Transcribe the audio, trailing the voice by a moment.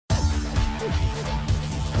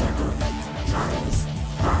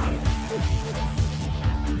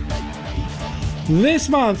This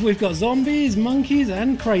month we've got zombies, monkeys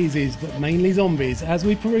and crazies, but mainly zombies, as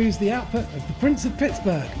we peruse the output of the Prince of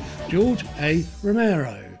Pittsburgh, George A.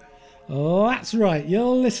 Romero. Oh, that's right,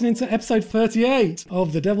 you're listening to episode 38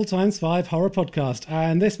 of the Devil Times 5 horror podcast,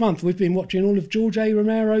 and this month we've been watching all of George A.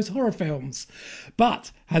 Romero's horror films.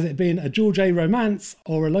 But has it been a George A. romance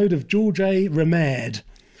or a load of George A. Romered?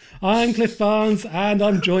 I'm Cliff Barnes, and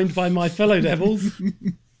I'm joined by my fellow devils.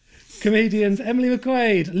 Comedians Emily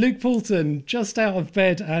McQuaid, Luke Poulton, just out of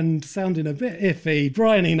bed and sounding a bit iffy,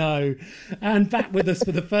 Brian Eno, and back with us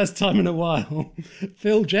for the first time in a while,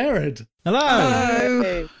 Phil Gerard. Hello.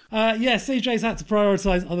 Hello. CJ's had to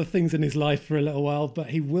prioritise other things in his life for a little while,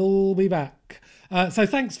 but he will be back. So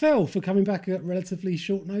thanks, Phil, for coming back at relatively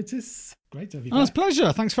short notice. Great to have you back. It's a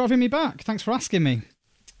pleasure. Thanks for having me back. Thanks for asking me.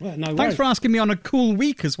 Well, no Thanks for asking me on a cool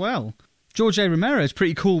week as well. George A. Romero's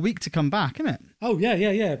pretty cool week to come back, isn't it? Oh,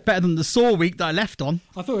 yeah. Better than the Saw week that I left on.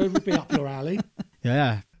 I thought it would be up your alley.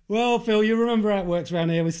 Yeah. Well, Phil, you remember how it works around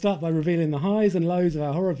here. We start by revealing the highs and lows of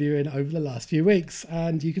our horror viewing over the last few weeks,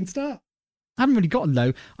 and you can start. I haven't really gotten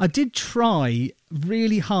low. I did try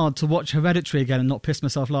really hard to watch Hereditary again and not piss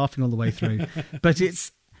myself laughing all the way through. But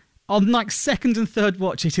it's, on like second and third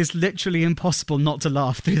watch, it is literally impossible not to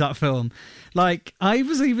laugh through that film. Like, I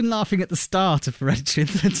was even laughing at the start of Hereditary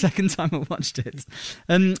the second time I watched it.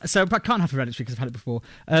 But I can't have Hereditary because I've had it before.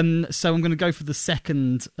 So I'm going to go for the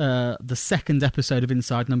second episode of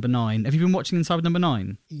Inside Number 9. Have you been watching Inside Number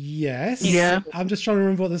 9? Yes. Yeah. I'm just trying to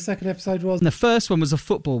remember what the second episode was. And the first one was a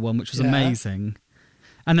football one, which was amazing.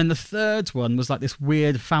 And then the third one was like this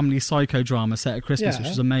weird family psychodrama set at Christmas, which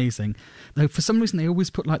was amazing. Though for some reason they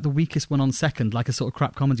always put like the weakest one on second, like a sort of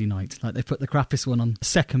crap comedy night. Like they put the crappiest one on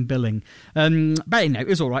second billing. But it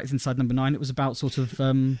was all right. It's Inside Number 9. It was about sort of...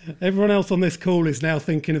 Everyone else on this call is now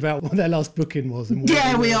thinking about what their last booking was. And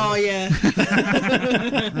Yeah, we are, yeah.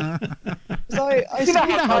 So I you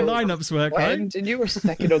know how lineups work, right? And you were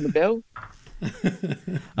second on the bill.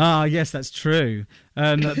 Yes, that's true.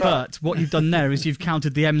 But what you've done there is you've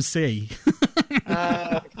counted the MC.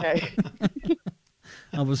 Okay.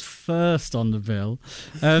 I was first on the bill.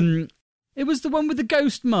 It was the one with the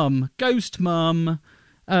ghost mum.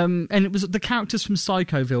 And it was the characters from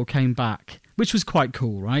Psychoville came back, which was quite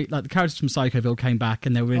cool, right? Like the characters from Psychoville came back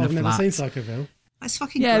and they were in a flat. I've never seen Psychoville. That's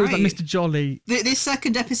fucking Yeah, great. it was like Mr. Jolly. This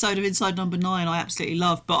second episode of Inside Number 9 I absolutely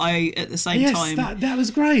loved, but I, at the same time... Yes, that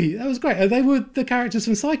was great. That was great. Oh, they were the characters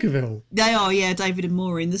from Psychoville. They are, yeah, David and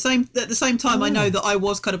Maureen. At the same time, I know that I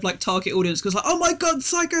was kind of like target audience, because like, oh my god,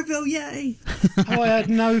 Psychoville, yay! I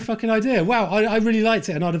had no fucking idea. Wow, I really liked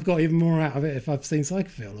it, and I'd have got even more out of it if I've seen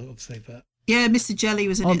Psychoville, obviously. But yeah, Mr. Jelly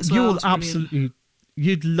was in it as well.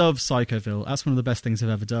 You'd love Psychoville. That's one of the best things I've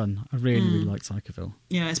ever done. I really like Psychoville.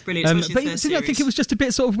 Yeah, it's brilliant. But did I think it was just a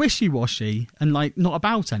bit sort of wishy-washy and like not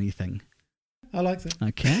about anything? I liked it.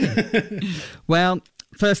 Okay. Well,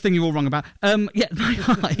 first thing you're all wrong about. My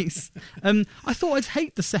eyes. I thought I'd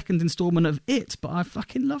hate the second instalment of It, but I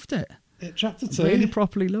fucking loved it. It chapter 2. Really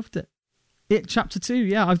properly loved it. It chapter 2,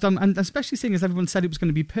 yeah, I've done, and especially seeing as everyone said it was going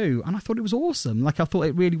to be poo, and I thought it was awesome. Like I thought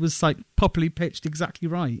it really was like properly pitched, exactly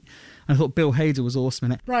right. And I thought Bill Hader was awesome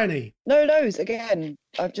in it. Bryony. No, again,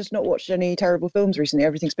 I've just not watched any terrible films recently.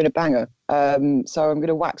 Everything's been a banger. So I'm going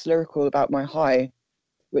to wax lyrical about my high,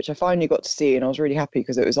 which I finally got to see, and I was really happy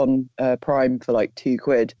because it was on Prime for like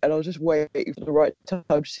 £2, and I was just waiting for the right time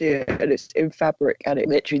to see it, and it's in Fabric, and it's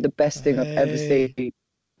literally the best thing I've ever seen.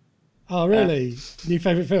 Oh, really? New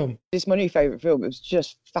favourite film? It's my new favourite film. It was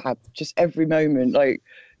just fab, just every moment. Like,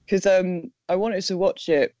 because I wanted to watch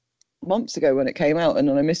it months ago when it came out, and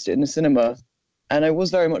then I missed it in the cinema. And I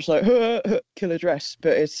was very much like, killer dress,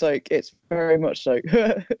 but it's like, it's very much like,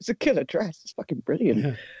 it's a killer dress. It's fucking brilliant.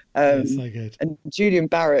 Yeah. It's so good. And Julian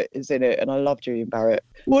Barrett is in it, and I love Julian Barrett.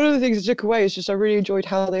 One of the things I took away is just I really enjoyed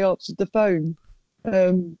how they answered the phone.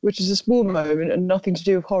 Which is a small moment and nothing to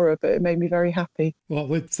do with horror, but it made me very happy. What,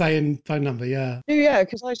 with saying phone number, yeah? Yeah,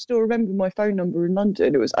 because I still remember my phone number in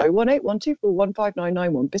London. It was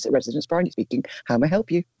 01812415991, Bissett residence, Bryony speaking. How may I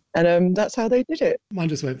help you? And that's how they did it. Mine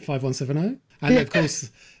just went 5170. And of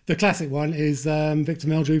course, the classic one is Victor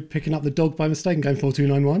Meldrew picking up the dog by mistake and going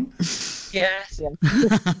 4291. Yes, yeah.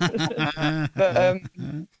 But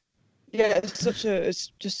yeah,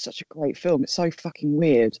 it's just such a great film. It's so fucking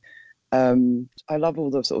weird. I love all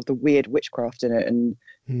the sort of the weird witchcraft in it, and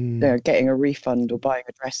you know, getting a refund or buying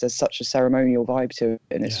a dress. There's such a ceremonial vibe to it,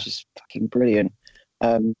 and it's just fucking brilliant.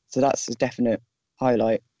 So that's a definite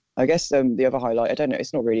highlight. I guess the other highlight, I don't know,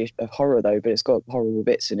 it's not really a horror though, but it's got horrible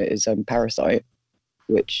bits in it, is Parasite,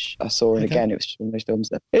 which I saw, and again, it was just one of those films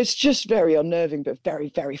that it's just very unnerving, but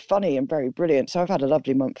very, very funny and very brilliant. So I've had a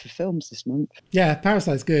lovely month for films this month. Yeah,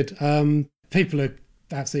 Parasite's good. People are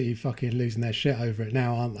absolutely fucking losing their shit over it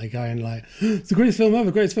now, aren't they? Going like, it's the greatest film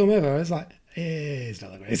ever, greatest film ever. It's like, it's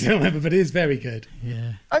not the greatest film ever, but it is very good.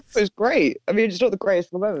 Yeah. I thought it was great. I mean, it's not the greatest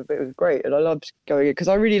film ever, but it was great. And I loved going in because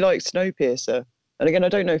I really liked Snowpiercer. And again, I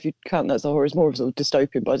don't know if you count that as a horror, it's more of a sort of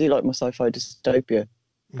dystopian, but I do like my sci-fi dystopia.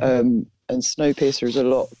 And Snowpiercer is a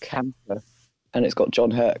lot camper. And it's got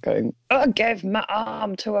John Hurt going, I gave my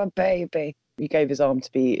arm to a baby. He gave his arm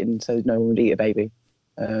to be eaten so no one would eat a baby.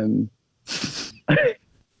 It's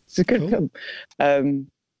a good film. But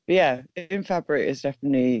yeah, In Fabric is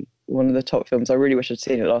definitely one of the top films. I really wish I'd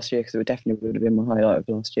seen it last year because it definitely would have been my highlight of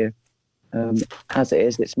last year. As it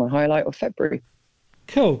is, it's my highlight of February.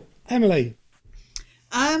 Cool. Emily?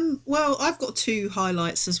 Well, I've got 2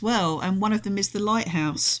 highlights as well, and one of them is The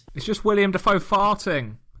Lighthouse. It's just William Dafoe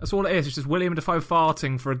farting. That's all it is. It's just William Dafoe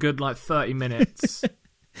farting for a good 30 minutes.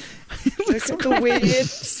 Look at the weird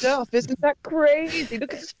stuff. Isn't that crazy?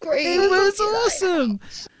 Look at this crazy. It was awesome.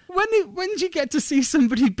 When did you get to see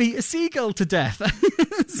somebody beat a seagull to death?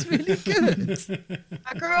 It's really good.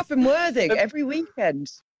 I grew up in Worthing every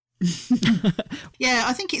weekend. Yeah,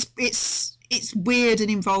 I think it's weird and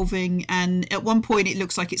involving, and at one point it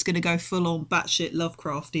looks like it's going to go full on batshit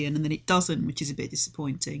Lovecraftian, and then it doesn't, which is a bit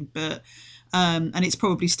disappointing. But and it's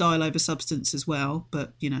probably style over substance as well.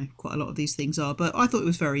 But quite a lot of these things are. But I thought it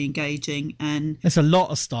was very engaging, and It's a lot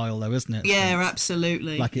of style, though, isn't it? yeah,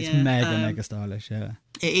 absolutely. Like it's yeah. mega stylish. Yeah.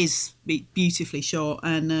 It is beautifully shot,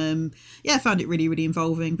 and I found it really, really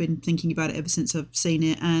involving. Been thinking about it ever since I've seen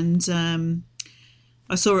it, and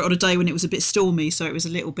I saw it on a day when it was a bit stormy, so it was a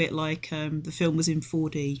little bit like the film was in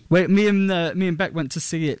 4D. Wait, me and Beck went to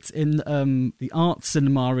see it in the art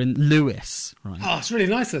cinema in Lewis. Right. Oh, it's really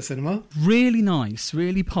nice, that cinema. Really nice,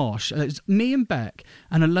 really posh. It's me and Beck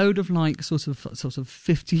and a load of sort of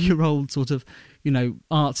 50-year-old sort of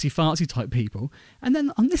artsy fartsy type people, and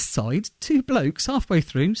then on this side 2 blokes halfway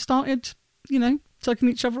through started tugging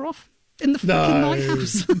each other off in the fucking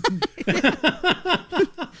lighthouse.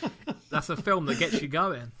 That's a film that gets you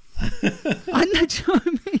going. I know, do you know what I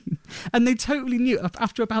mean? And they totally knew.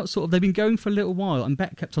 After about they've been going for a little while, and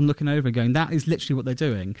Beck kept on looking over and going, that is literally what they're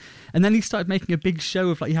doing. And then he started making a big show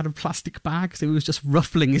of he had a plastic bag, so he was just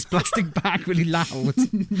ruffling his plastic bag really loud.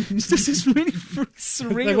 It's just this really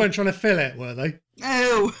surreal. They weren't trying to fill it, were they?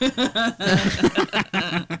 Oh!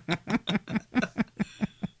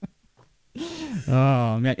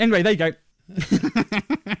 Oh, man. Anyway, there you go.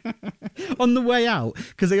 On the way out,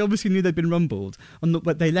 because they obviously knew they'd been rumbled,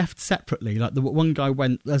 but they left separately. The one guy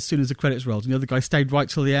went as soon as the credits rolled, and the other guy stayed right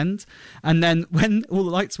till the end. And then when all the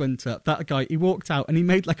lights went up, that guy, he walked out and he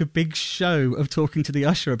made a big show of talking to the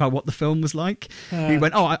usher about what the film was like. He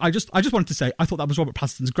went, I just wanted to say, I thought that was Robert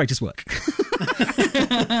Pattinson's greatest work. He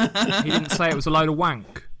didn't say it was a load of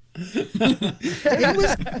wank. It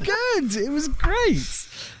was good. It was great.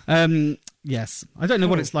 Yes, I don't know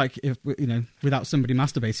what it's like if without somebody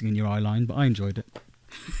masturbating in your eye line, but I enjoyed it.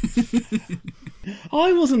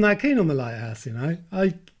 I wasn't that keen on The Lighthouse, I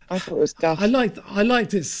thought it was daft. I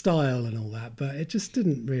liked its style and all that, but it just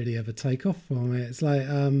didn't really ever take off for me. It's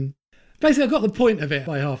basically I got the point of it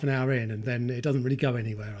by half an hour in, and then it doesn't really go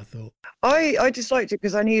anywhere, I thought. I disliked it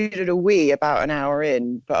because I needed a wee about an hour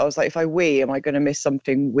in, but I was like, if I wee, am I going to miss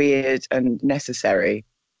something weird and necessary?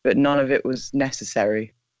 But none of it was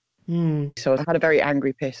necessary. So I had a very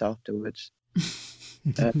angry piss afterwards.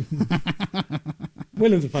 Willem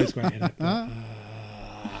Dafoe's great in it. Doesn't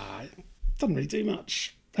really do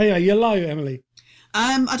much. Anyway, you're low, Emily.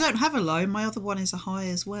 I don't have a low. My other one is a high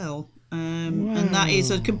as well. And that is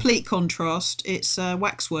a complete contrast. It's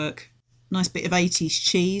Waxwork. Nice bit of 80s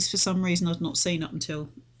cheese for some reason I'd not seen up until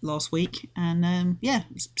last week. And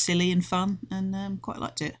it's silly and fun, and quite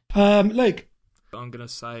liked it. Luke? I'm going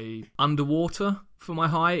to say Underwater for my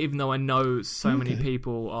high, even though I know so many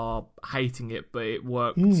people are hating it, but it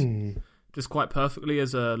worked just quite perfectly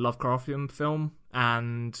as a Lovecraftian film.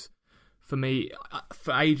 And for me,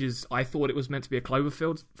 for ages, I thought it was meant to be a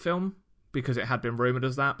Cloverfield film because it had been rumoured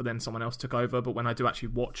as that, but then someone else took over. But when I do actually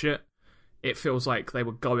watch it, it feels like they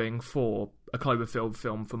were going for a Cloverfield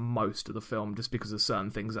film for most of the film just because of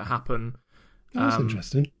certain things that happen. That's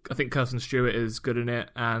interesting. I think Kirsten Stewart is good in it,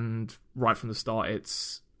 and right from the start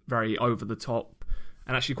it's very over the top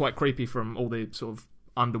and actually quite creepy from all the sort of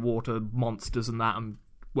underwater monsters and that, and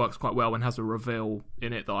works quite well and has a reveal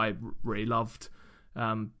in it that I really loved.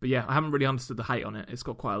 But yeah, I haven't really understood the hate on it. It's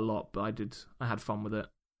got quite a lot, but I had fun with it.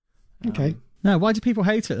 Okay. No, why do people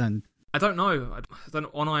hate it then? I don't know.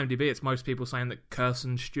 On IMDb, it's most people saying that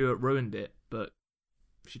Kirsten Stewart ruined it, but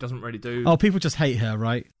She doesn't really do... Oh, people just hate her,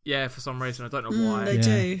 right? Yeah, for some reason. I don't know why. They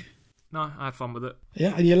do. No, I had fun with it.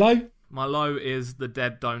 Yeah, and your low? My low is The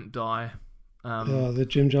Dead Don't Die. The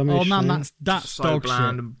Jim Jarmusch. Oh man, that's so dog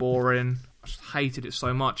bland shit. and boring. I just hated it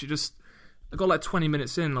so much. I got like 20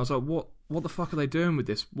 minutes in and I was like, what the fuck are they doing with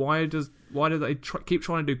this? Why do they keep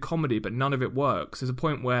trying to do comedy but none of it works? There's a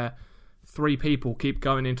point where 3 people keep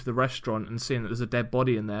going into the restaurant and seeing that there's a dead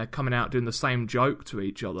body in there, coming out doing the same joke to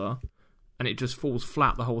each other, and it just falls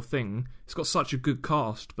flat, the whole thing. It's got such a good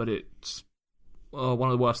cast, but it's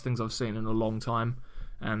one of the worst things I've seen in a long time,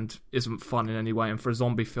 and isn't fun in any way. And for a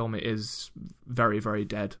zombie film, it is very, very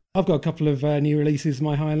dead. I've got a couple of new releases,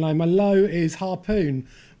 my high and low. My low is Harpoon,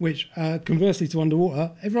 which, conversely to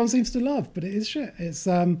Underwater, everyone seems to love, but it is shit. It's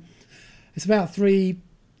about 3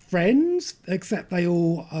 friends, except they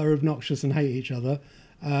all are obnoxious and hate each other,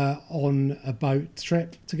 on a boat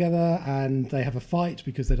trip together, and they have a fight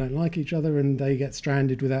because they don't like each other, and they get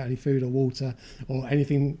stranded without any food or water or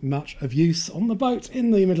anything much of use on the boat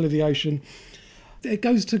in the middle of the ocean. It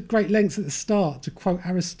goes to great lengths at the start to quote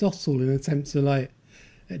Aristotle in an attempt to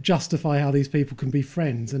justify how these people can be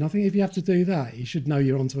friends. And I think if you have to do that, you should know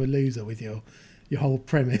you're onto a loser with your whole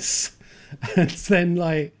premise. And then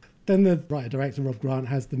the writer director Rob Grant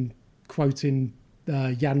has them quoting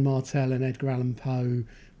Jan Martel and Edgar Allan Poe,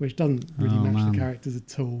 which doesn't really match the characters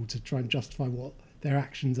at all, to try and justify what their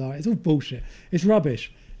actions are. It's all bullshit. It's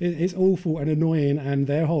rubbish. It's awful and annoying, and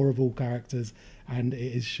they're horrible characters, and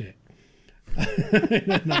it is shit.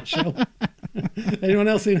 In a nutshell. Anyone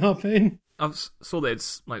else seen Harpoon? I saw that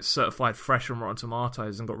it's certified fresh on Rotten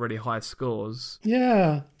Tomatoes and got really high scores.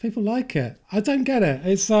 Yeah, people like it. I don't get it.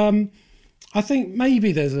 It's I think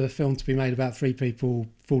maybe there's a film to be made about 3 people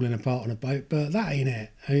falling apart on a boat, but that ain't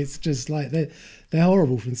it. It's just they're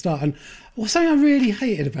horrible from the start. And something I really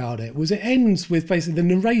hated about it was it ends with basically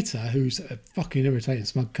the narrator, who's a fucking irritating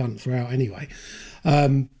smug cunt throughout anyway,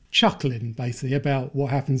 chuckling basically about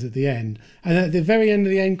what happens at the end. And at the very end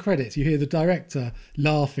of the end credits, you hear the director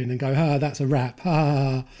laughing and go, that's a wrap,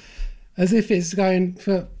 ha, as if it's going,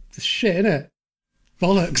 for shit, innit?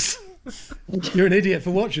 Bollocks. You're an idiot for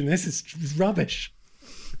watching this. It's rubbish.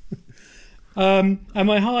 And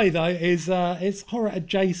my high, though, is it's horror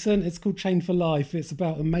adjacent. It's called Chained for Life. It's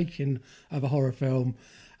about the making of a horror film.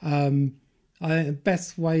 I think the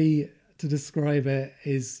best way to describe it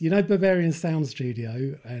is, Barbarian Sound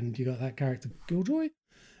Studio, and you got that character Gilroy.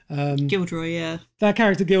 Gilroy, yeah. That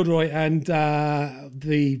character Gilroy, and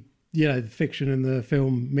the fiction and the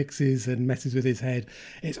film mixes and messes with his head.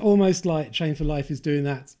 It's almost like Chained for Life is doing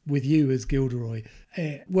that with you as Gilderoy.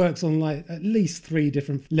 It works on at least 3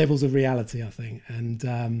 different levels of reality, I think. And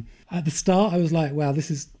at the start, I was like, wow,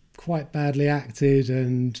 this is quite badly acted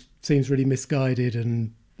and seems really misguided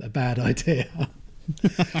and a bad idea.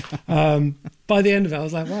 By the end of it, I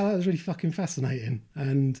was like, wow, that was really fucking fascinating.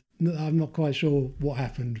 And I'm not quite sure what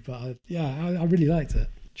happened, but I really liked it.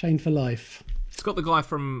 Chained for Life. It's got the guy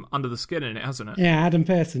from Under the Skin in it, hasn't it? Yeah, Adam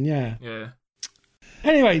Pearson, yeah. Yeah.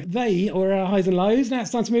 Anyway, they are our highs and lows. Now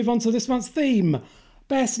it's time to move on to this month's theme.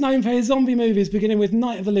 Best known for his zombie movies, beginning with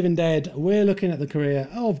Night of the Living Dead, we're looking at the career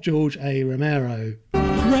of George A. Romero.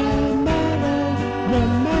 Romero,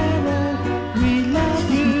 we love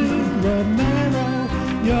you, Romero.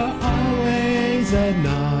 You're always a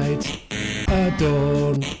night, a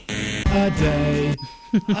dawn, a day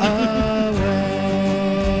away.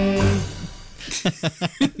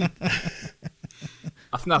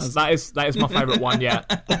 I think that is my favourite one yet.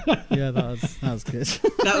 Yeah, that was good.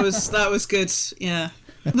 that was good. Yeah.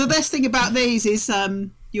 The best thing about these is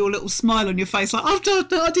your little smile on your face, like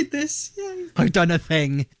I did this. Yay. I've done a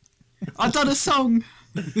thing. I've done a song.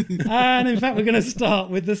 And in fact, we're going to start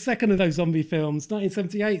with the second of those zombie films,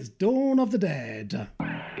 1978's Dawn of the Dead.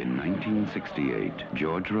 In 1968,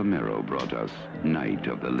 George Romero brought us Night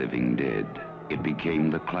of the Living Dead. It became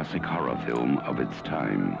the classic horror film of its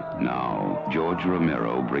time. Now, George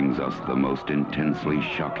Romero brings us the most intensely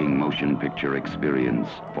shocking motion picture experience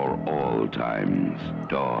for all times.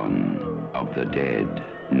 Dawn of the Dead.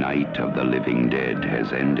 Night of the Living Dead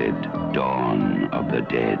has ended. Dawn of the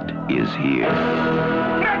Dead is here.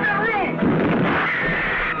 Get in that room!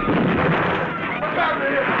 What's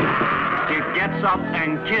happening here? It gets up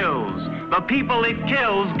and kills. The people it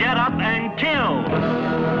kills get up and kill.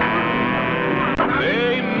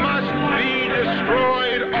 They must be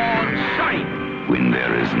destroyed on sight. When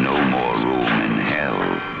there is no more room in hell,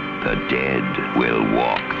 the dead will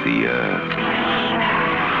walk the earth.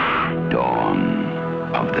 Dawn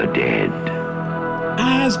of the Dead.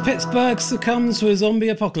 As Pittsburgh succumbs to a zombie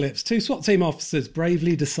apocalypse, 2 SWAT team officers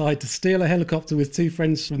bravely decide to steal a helicopter with 2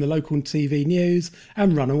 friends from the local TV news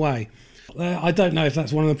and run away. I don't know if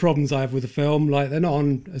that's one of the problems I have with the film. Like, they're not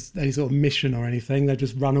on any sort of mission or anything. They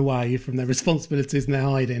just run away from their responsibilities and they're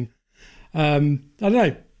hiding. I don't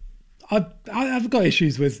know. I've got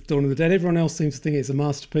issues with Dawn of the Dead. Everyone else seems to think it's a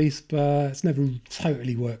masterpiece, but it's never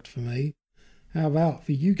totally worked for me. How about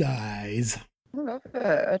for you guys? I love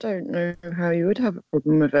it. I don't know how you would have a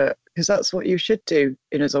problem with it, because that's what you should do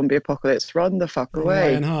in a zombie apocalypse. Run the fuck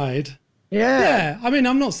away. And hide. Yeah. I mean,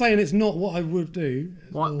 I'm not saying it's not what I would do.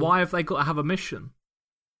 Why have they got to have a mission?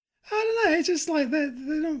 I don't know. It's just like they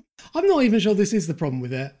don't. I'm not even sure this is the problem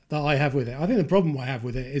with it that I have with it. I think the problem I have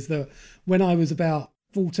with it is that when I was about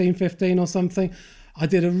 14, 15 or something, I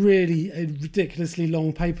did a ridiculously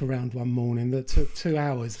long paper round one morning that took 2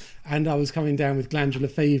 hours, and I was coming down with glandular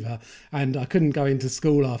fever, and I couldn't go into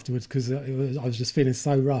school afterwards because I was just feeling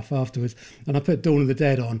so rough afterwards. And I put Dawn of the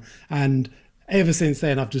Dead on, and ever since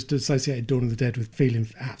then I've just associated Dawn of the Dead with feeling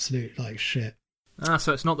absolute like shit.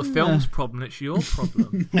 So it's not the film's problem, it's your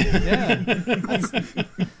problem.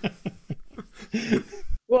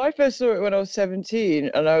 Well, I first saw it when I was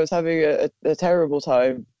 17 and I was having a terrible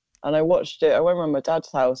time. And I watched it, I went around my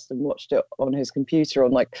dad's house and watched it on his computer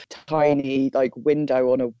on like tiny like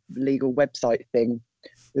window on a legal website thing.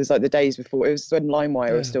 It was like the days before, it was when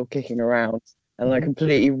LimeWire was still kicking around. And I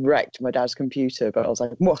completely wrecked my dad's computer, but I was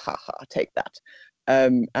like, "Mwahaha, take that."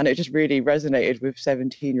 And it just really resonated with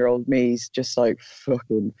 17-year-old me's just like,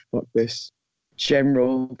 fucking fuck this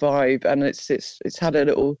general vibe. And it's had a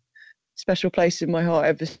little special place in my heart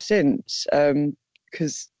ever since,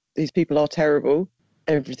 because these people are terrible.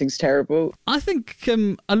 Everything's terrible. I think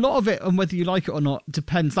a lot of it, on whether you like it or not,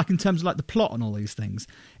 depends, like in terms of like the plot and all these things,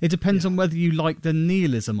 it depends on whether you like the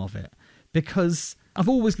nihilism of it. Because I've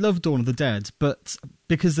always loved Dawn of the Dead, but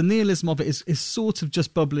because the nihilism of it is sort of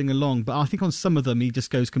just bubbling along, but I think on some of them he just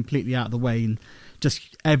goes completely out of the way and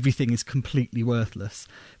just everything is completely worthless.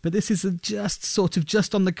 But this is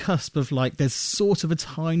just on the cusp of like, there's sort of a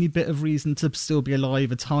tiny bit of reason to still be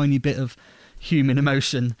alive, a tiny bit of human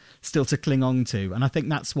emotion still to cling on to, and I think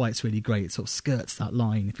that's why it's really great. It sort of skirts that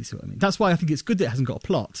line, if you see what I mean. That's why I think it's good that it hasn't got a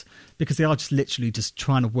plot, because they are just literally just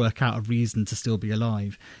trying to work out a reason to still be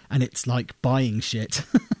alive, and it's like buying shit.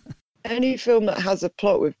 Any film that has a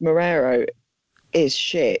plot with Marrero is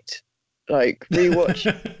shit. Like, rewatch.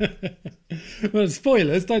 Well,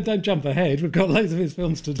 spoilers, don't jump ahead. We've got loads of his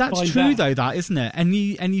films to That's find true out. though, that isn't it?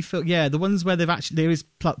 Any film, the ones where there is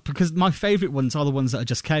plot, because my favourite ones are the ones that are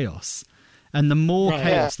just chaos. And the more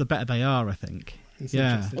chaos, the better they are, I think. It's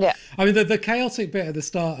yeah. interesting. Yeah. I mean, the chaotic bit at the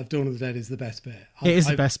start of Dawn of the Dead is the best bit. It is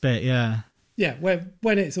the best bit, yeah. Yeah,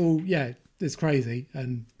 when it's all, it's crazy,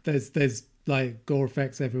 and there's like gore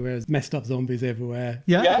effects everywhere, there's messed up zombies everywhere.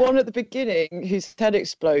 Yeah. One at the beginning whose head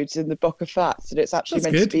explodes in the box of fats, and it's actually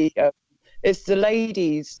That's meant good. to be, it's the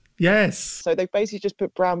ladies. Yes. So they basically just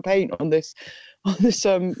put brown paint on this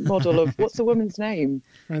model of, what's the woman's name?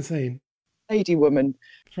 Francine. Lady woman.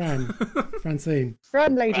 Francine.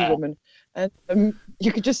 Fran lady woman. And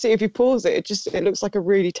you could just see, if you pause it, it looks like a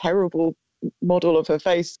really terrible model of her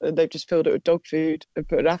face, and they've just filled it with dog food and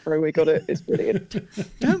put an afro wig on it. It's brilliant.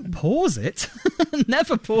 Don't pause it.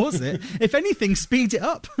 Never pause it. If anything, speed it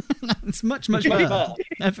up. It's much, much better.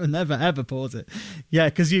 Never, ever pause it. Yeah,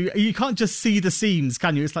 because you can't just see the seams,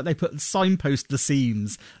 can you? It's like they put signpost the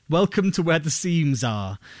seams. Welcome to where the seams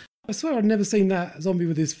are. I swear I'd never seen that zombie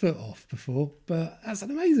with his foot off before, but that's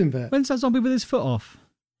an amazing bit. When's that zombie with his foot off?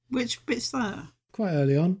 Which bit's that? Quite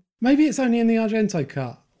early on. Maybe it's only in the Argento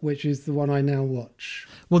cut, which is the one I now watch.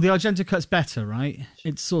 Well, the Argento cut's better, right?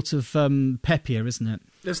 It's sort of peppier, isn't it?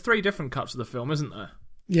 There's 3 different cuts of the film, isn't there?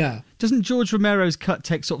 Yeah. Doesn't George Romero's cut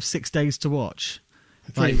take sort of 6 days to watch?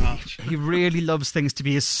 Pretty much. He really loves things to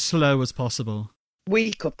be as slow as possible.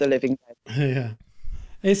 Week of the Living Dead. Yeah.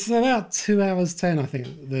 It's about 2 hours 10, I think.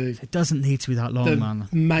 It doesn't need to be that long, man.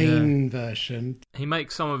 The main version. He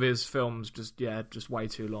makes some of his films just way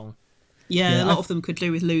too long. Yeah, a lot of them could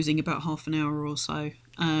do with losing about half an hour or so.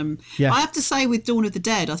 I have to say, with Dawn of the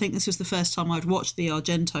Dead, I think this was the first time I'd watched the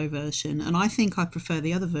Argento version, and I think I prefer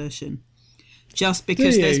the other version. Just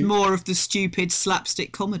because there's more of the stupid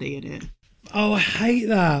slapstick comedy in it. Oh, I hate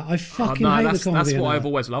that. I fucking hate the comedy. That's what I've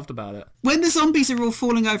always loved about it. When the zombies are all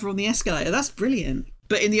falling over on the escalator, that's brilliant.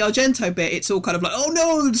 But in the Argento bit, it's all kind of like, oh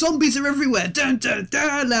no, zombies are everywhere, dun dun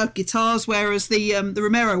dun, loud guitars. Whereas the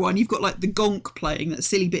Romero one, you've got like the gonk playing, that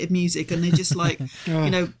silly bit of music, and they're just like,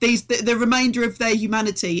 the remainder of their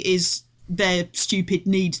humanity is their stupid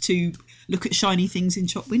need to look at shiny things in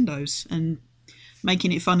shop windows, and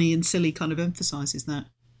making it funny and silly kind of emphasises that,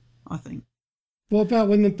 I think. What about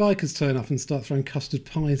when the bikers turn up and start throwing custard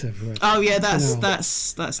pies everywhere? Oh yeah, that's No.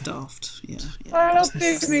 that's daft. Yeah. Well,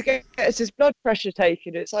 he gets his blood pressure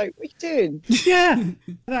taken. It's like, what are you doing? Yeah,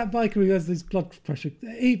 that biker who has this blood pressure.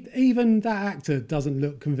 Even that actor doesn't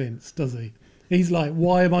look convinced, does he? He's like,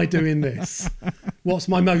 why am I doing this? What's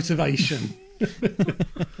my motivation?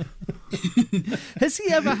 Has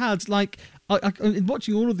he ever had, like, in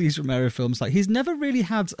watching all of these Romero films, like, he's never really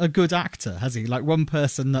had a good actor, has he? Like, one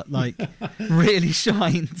person that, like, really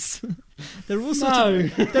shines. They're all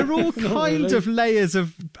they're all kind really. of layers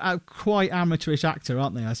of quite amateurish actor,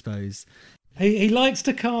 aren't they, I suppose? He likes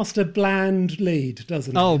to cast a bland lead,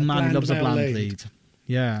 doesn't he? Oh, man, he loves a male bland lead.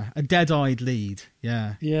 Yeah, a dead-eyed lead.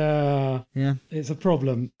 Yeah. Yeah, it's a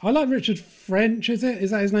problem. I like Richard French, is it?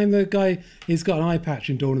 Is that his name? The guy, he's got an eye patch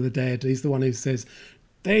in Dawn of the Dead. He's the one who says,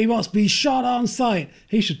 they must be shot on sight.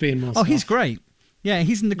 He should be in more Oh, stuff. he's great. Yeah,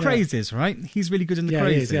 he's in The Crazies, right? He's really good in The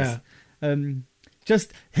Crazies. He is, yeah.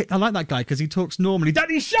 I like that guy because he talks normally. Then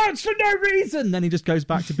he shouts for no reason. Then he just goes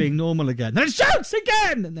back to being normal again. Then he shouts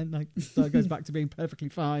again, and then goes back to being perfectly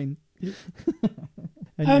fine.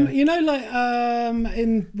 Certainly in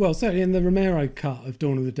the Romero cut of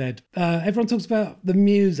Dawn of the Dead, everyone talks about the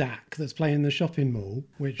Muzak that's playing in the shopping mall,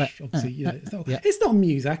 which obviously, it's not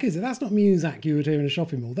Muzak, is it? That's not Muzak you would hear in a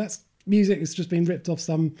shopping mall. That's music that's just been ripped off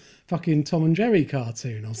some fucking Tom and Jerry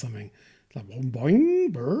cartoon or something. It's like boing,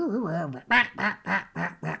 boing, boing.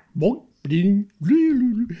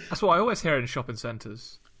 That's what I always hear in shopping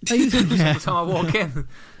centres. Are you, Every time I walk in,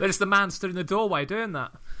 there's the man stood in the doorway doing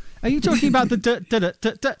that. are you talking about the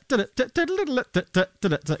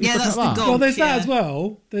Yeah, that's the gong. Well, there's yeah. that as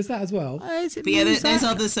well. There's that as well. Is it But yeah, there's Muzak?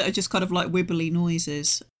 others that are just kind of like wibbly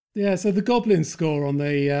noises. Yeah, so the Goblin score on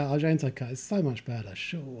the Argento cut is so much better,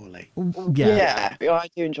 surely. Yeah. Yeah, I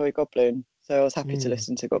do enjoy Goblin, so I was happy to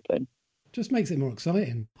listen to Goblin. Just makes it more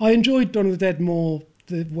exciting. I enjoyed Dawn of the Dead more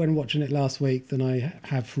when watching it last week than I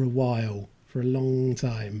have for a while, for a long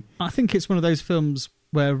time. I think it's one of those films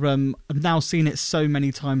where I've now seen it so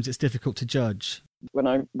many times it's difficult to judge. When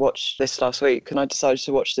I watched this last week, and I decided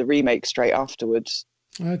to watch the remake straight afterwards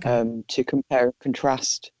Okay. to compare and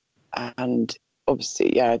contrast. And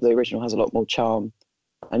obviously, yeah, the original has a lot more charm.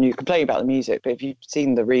 And you complain about the music, but if you've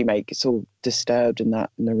seen the remake, it's all disturbed and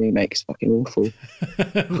the remake is fucking awful.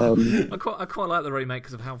 I quite like the remake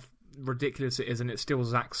because of how ridiculous it is, and it's still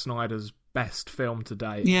Zack Snyder's best film to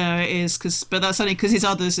date. Yeah, it is. But that's only because his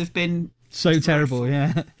others have been. So terrible,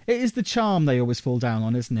 yeah. It is the charm they always fall down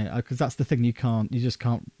on, isn't it? Because that's the thing you just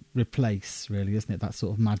can't replace, really, isn't it? That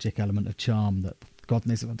sort of magic element of charm that God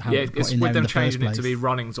knows how Yeah, it got it's in there with in them the first changing it place. to be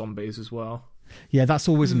running zombies as well. Yeah, that's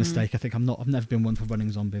always a mistake. I think I've never been one for running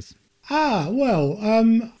zombies.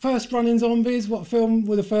 First Running Zombies. What film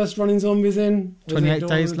were the first Running Zombies in? Was 28 it Dawn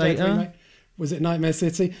Days of the Dead Later? remake? Was it Nightmare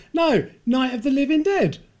City? No, Night of the Living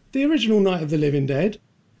Dead. The original Night of the Living Dead.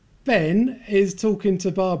 Ben is talking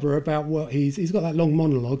to Barbara about what he's got that long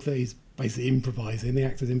monologue that he's basically improvising. The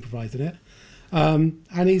actor's improvising it.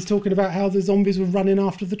 And he's talking about how the zombies were running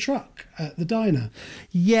after the truck at the diner.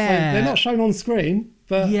 Yeah. So they're not shown on screen,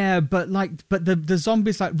 but but the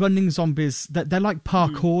zombies, like running zombies, they're like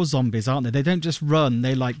parkour zombies, aren't they? They don't just run.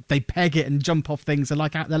 They peg it and jump off things. They're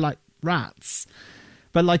like rats.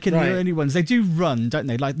 But like in the early ones, they do run, don't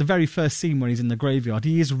they? Like the very first scene when he's in the graveyard,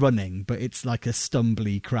 he is running, but it's like a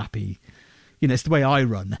stumbly, crappy. You know, it's the way I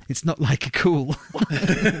run. It's not like a cool.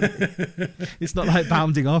 It's not like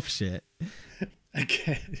bounding off shit.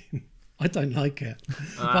 again, I don't like it.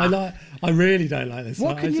 But I really don't like this.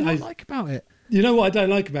 What can you not like about it? You know what I don't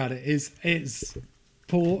like about it is it's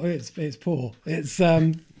poor. It's poor. It's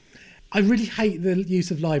I really hate the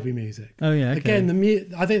use of library music. Oh yeah. Okay.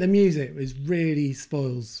 Again, I think the music really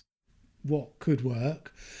spoils what could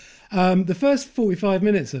work. The first 45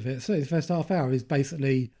 minutes of it, so the first half hour, is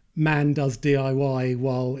basically man does DIY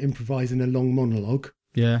while improvising a long monologue.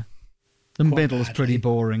 Yeah. The Quite middle's pretty badly.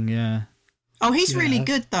 boring. Yeah. Oh, he's really Yeah.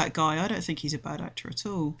 good, that guy. I don't think he's a bad actor at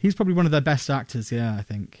all. He's probably one of their best actors. Yeah, I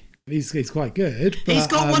think. He's quite good. But, He's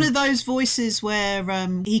got one of those voices where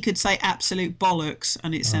he could say absolute bollocks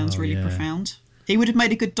and it sounds really yeah. profound. He would have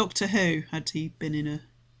made a good Doctor Who had he been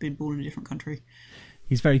born in a different country.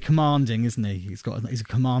 He's very commanding, isn't he? He's a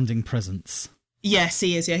commanding presence. Yes,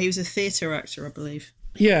 he is. Yeah, he was a theatre actor, I believe.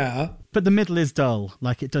 Yeah. But the middle is dull.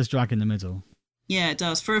 Like, it does drag in the middle. Yeah, it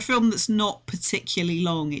does. For a film that's not particularly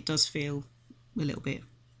long, it does feel a little bit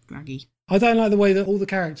draggy. I don't like the way that all the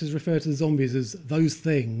characters refer to the zombies as those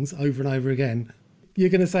things over and over again. You're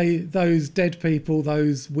going to say those dead people,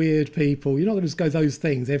 those weird people. You're not going to just go those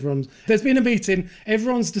things. There's been a meeting.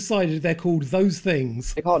 Everyone's decided they're called those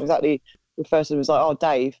things. They can't exactly refers to him as like, oh,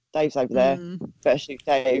 Dave's over there. Better shoot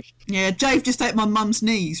Dave. Yeah, Dave just ate my mum's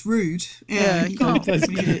knees. Rude. Yeah, you can't.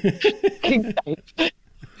 King Dave.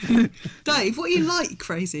 Dave, what are you like,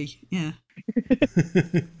 crazy? Yeah.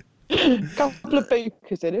 Couple of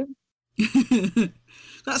beakers in him.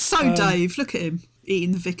 That's so Dave. Look at him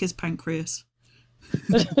eating the vicar's pancreas.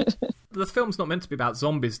 The film's not meant to be about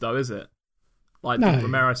zombies, though, is it? Like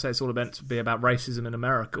Romero said, it's all meant to be about racism in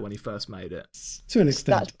America when he first made it. To an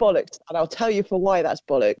extent. That's bollocks, and I'll tell you for why that's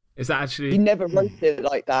bollocks. Is that actually... He never wrote it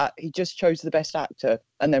like that. He just chose the best actor,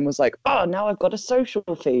 and then was like, oh, now I've got a social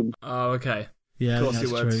theme. Oh, okay. Yeah, of course that's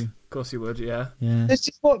he would. true. Of course he would, yeah. This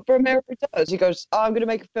is what Romero does. He goes, oh, I'm going to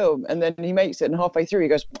make a film, and then he makes it, and halfway through he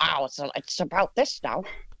goes, wow, it's about this now.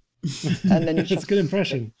 And then That's a good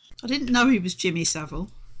impression. I didn't know he was Jimmy Savile.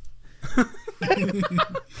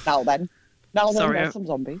 Now then, Sorry. there's some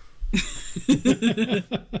zombie.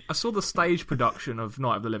 I saw the stage production of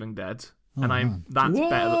Night of the Living Dead, and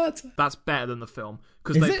that's better than the film,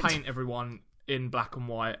 because they paint everyone in black and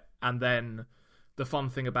white, and then the fun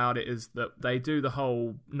thing about it is that they do the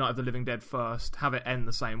whole Night of the Living Dead first, have it end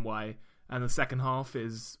the same way, and the second half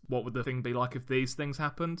is what would the thing be like if these things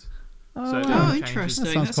happened.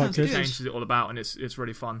 Interesting. That sounds good. It changes it all about, and it's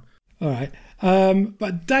really fun. All right.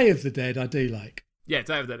 But Day of the Dead I do like. Yeah,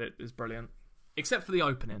 Day of the Dead is brilliant. Except for the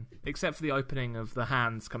opening of the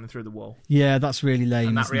hands coming through the wall. Yeah, that's really lame.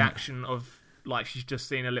 And that reaction of, like, she's just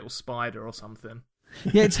seen a little spider or something.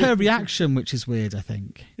 Yeah, it's her reaction which is weird, I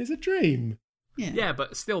think. It's a dream. Yeah,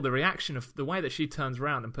 but still, the reaction of the way that she turns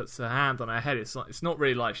around and puts her hand on her head, it's not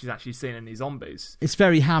really like she's actually seen any zombies. It's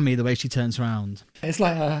very hammy the way she turns around. It's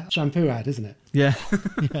like a shampoo ad, isn't it? Yeah,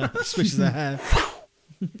 yeah. Swishes her hair.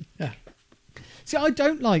 Yeah. See, I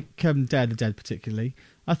don't like Day of the Dead particularly.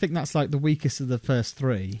 I think that's like the weakest of the first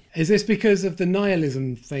three. Is this because of the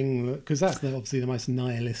nihilism thing? Because that's obviously the most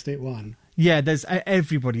nihilistic one. Yeah, there's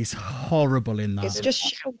everybody's horrible in that. It's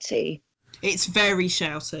just shouty. It's very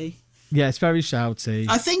shouty. Yeah, it's very shouty.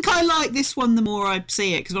 I think I like this one the more I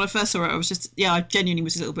see it, because when I first saw it, I was just, I genuinely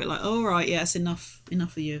was a little bit like, oh, all right, yeah, it's enough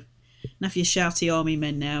of you. Enough of your shouty army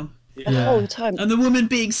men now. The whole time. And the woman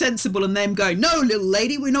being sensible and them going, no, little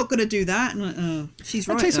lady, we're not going to do that. And I'm like, oh, she's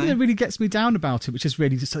right. I'll tell you something that really gets me down about it, which is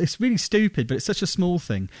it's really stupid, but it's such a small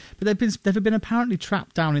thing. But they've been apparently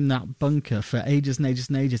trapped down in that bunker for ages and ages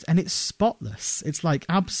and ages, and it's spotless. It's like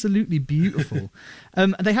absolutely beautiful.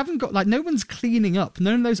 They haven't got, like, no one's cleaning up.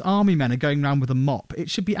 None of those army men are going around with a mop. It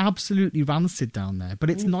should be absolutely rancid down there, but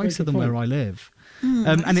it's nicer than where I live.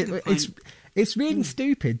 And it's really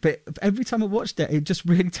stupid, but every time I watched it, it just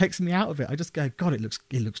really takes me out of it. I just go, God, it looks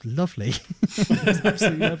lovely. It's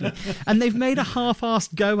absolutely lovely. And they've made a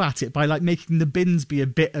half-assed go at it by, like, making the bins be a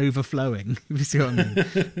bit overflowing, if you see what I mean.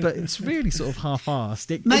 But it's really sort of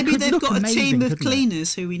half-assed. Maybe they've got a team of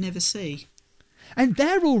cleaners who we never see. And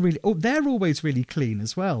they're always really clean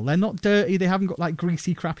as well. They're not dirty. They haven't got, like,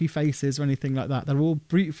 greasy, crappy faces or anything like that. They're all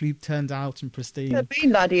beautifully turned out and pristine. The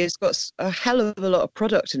Bean Laddie has got a hell of a lot of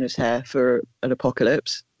product in his hair for an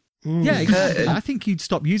apocalypse. Yeah, exactly. I think you'd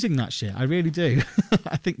stop using that shit. I really do.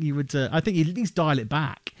 I think you would. I think you'd at least dial it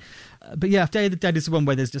back. But yeah, Day of the Dead is the one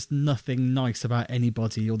where there's just nothing nice about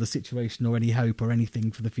anybody or the situation or any hope or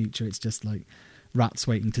anything for the future. It's just like rats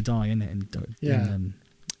waiting to die, isn't it?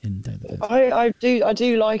 In Day of the Dead. I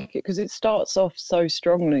do like it because it starts off so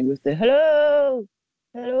strongly with the hello,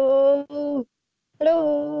 and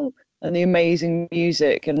the amazing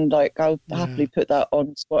music, and like I'll happily put that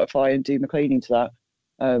on Spotify and do my cleaning to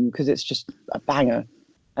that because it's just a banger.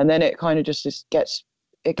 And then it kind of just gets.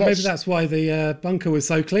 Maybe that's why the bunker was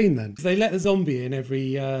so clean then. They let the zombie in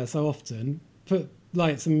every so often, put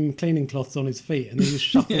like some cleaning cloths on his feet, and he just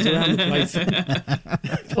shuffles around the place.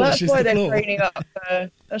 That's why they're training up.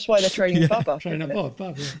 That's why they're training Bob up. Training up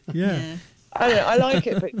Bob. Yeah. I don't know, I like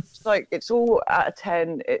it, but it's like it's all out of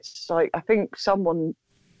 10. It's like I think someone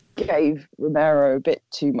gave Romero a bit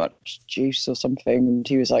too much juice or something, and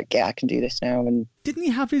he was like, "Yeah, I can do this now." And didn't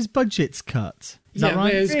he have his budgets cut? Is that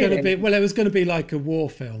right? It was going to be like a war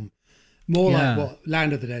film. More like what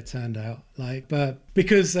Land of the Dead turned out like, but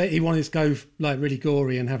because he wanted to go like really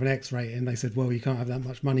gory and have an X rating, they said, well, you can't have that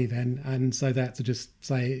much money then, and so they had to just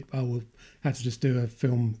say, oh, we'll have to just do a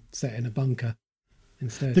film set in a bunker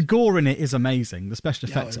instead. The gore in it is amazing. The special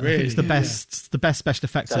effects, I think it's the best special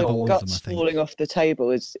effects of all of them. I think falling off the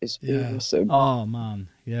table is awesome. Oh man,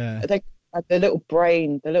 yeah. They had the little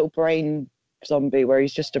brain zombie where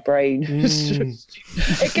he's just a brain.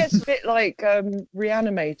 It gets a bit like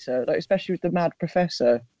Reanimator, like especially with the mad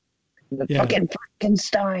professor, fucking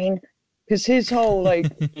Frankenstein. Because his whole, like,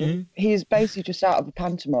 he's basically just out of a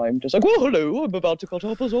pantomime, just like, oh, hello, I'm about to cut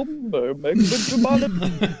up a zombie, make it into my...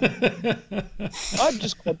 I'm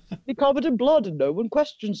just constantly covered in blood and no one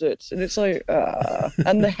questions it. And it's like,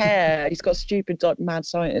 and the hair, he's got stupid, like, mad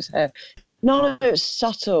scientist hair. None of it's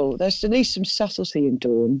subtle. There's at least some subtlety in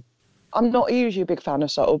Dawn. I'm not usually a big fan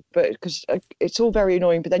of subtle, but because it's all very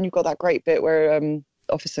annoying, but then you've got that great bit where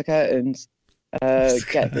Officer Curtains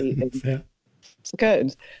get the... the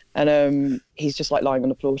curtains, and he's just like lying on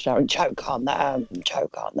the floor shouting choke on them,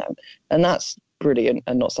 and that's brilliant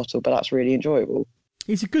and not subtle, but that's really enjoyable.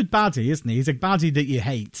 He's a good baddie, isn't he? He's a baddie that you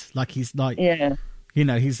hate. Like, he's like, yeah, you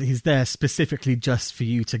know, he's there specifically just for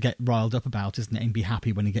you to get riled up about, isn't it, and be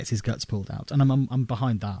happy when he gets his guts pulled out. And I'm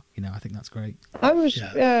behind that. You know, I think that's great. I was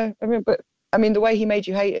I mean the way he made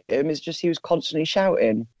you hate him is just he was constantly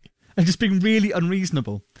shouting and just being really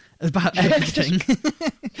unreasonable about everything.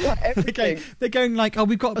 They're going like, oh,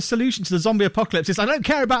 we've got a solution to the zombie apocalypse. It's, I don't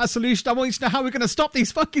care about a solution. I want you to know how we're going to stop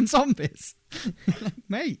these fucking zombies. Like,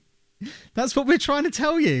 mate, that's what we're trying to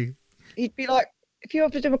tell you. He'd be like, if you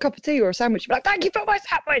offered him a cup of tea or a sandwich, he'd be like, thank you for my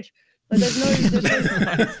sandwich. Like, there's no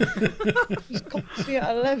he's constantly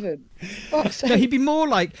at 11. No, he'd be more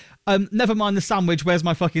like, never mind the sandwich, where's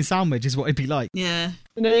my fucking sandwich, is what he'd be like. Yeah.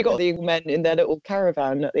 And then you got the men in their little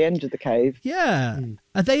caravan at the end of the cave. Yeah.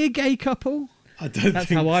 Are they a gay couple? I don't That's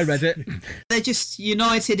think how I read it. They're just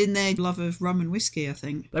united in their love of rum and whiskey, I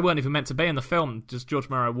think. They weren't even meant to be in the film. Just George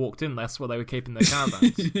Romero walked in. That's where they were keeping their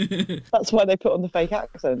caravans. That's why they put on the fake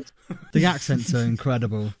accent. The accents are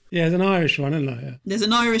incredible. Yeah, there's an Irish one, isn't there? Yeah. There's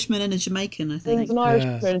an Irishman and a Jamaican, I think. There's an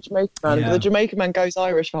Irishman and a Jamaican man, but the Jamaican man goes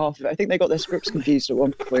Irish for half of it. I think they got their scripts confused at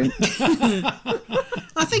one point.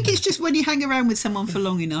 I think it's just when you hang around with someone for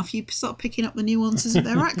long enough, you start picking up the nuances of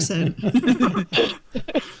their accent.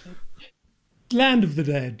 Land of the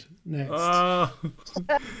Dead next. No.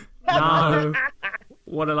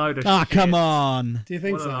 What a load of shit. Ah, come on. Do you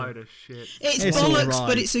think What so? a load of shit. It's bollocks,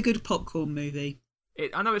 but it's a good popcorn movie.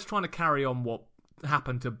 I know it's trying to carry on what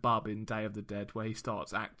happened to Bub in Day of the Dead, where he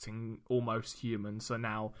starts acting almost human, so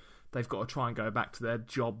now they've got to try and go back to their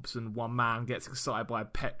jobs, and one man gets excited by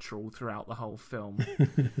petrol throughout the whole film.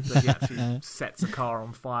 That he actually sets a car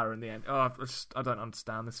on fire in the end. Oh, I don't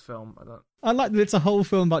understand this film. I like that it's a whole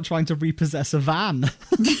film about trying to repossess a van.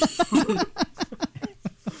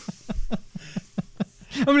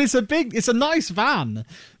 I mean, it's a nice van,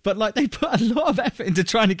 but like they put a lot of effort into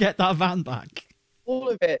trying to get that van back. All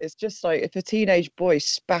of it is just like if a teenage boy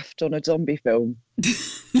spaffed on a zombie film.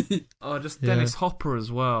 Oh, just Dennis Hopper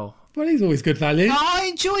as well. Well, he's always good value. I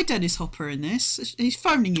enjoy Dennis Hopper in this. He's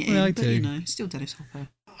phoning it in, I but do. you know, still Dennis Hopper.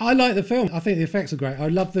 I like the film. I think the effects are great. I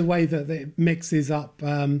love the way that it mixes up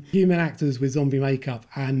human actors with zombie makeup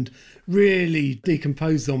and really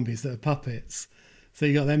decomposed zombies that are puppets. So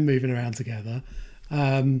you got them moving around together.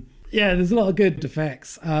 Yeah, there's a lot of good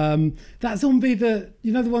effects. That zombie that,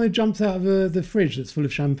 you know, the one who jumps out of the fridge that's full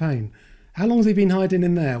of champagne. How long has he been hiding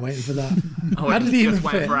in there waiting for that? How did he even just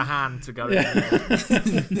waiting fit? for a hand to go in.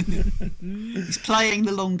 He's playing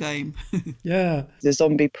the long game. Yeah. The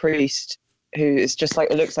zombie priest who is just like,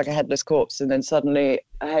 it looks like a headless corpse, and then suddenly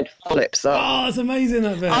a head flips up. Oh, it's amazing,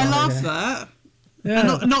 that bit. I love that.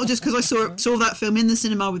 Yeah. And not just because I saw that film in the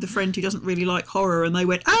cinema with a friend who doesn't really like horror, and they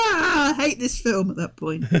went, I hate this film at that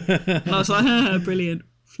point. And I was like, brilliant,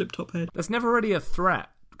 flip top head. There's never really a threat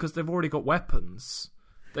because they've already got weapons.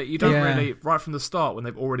 That you don't really, right from the start, when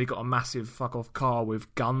they've already got a massive fuck off car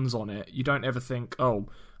with guns on it, you don't ever think, oh,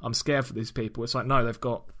 I'm scared for these people. It's like, no, they've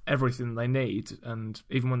got everything they need, and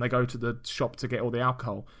even when they go to the shop to get all the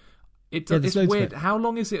alcohol, it's weird. How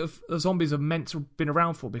long is it of zombies are meant to have been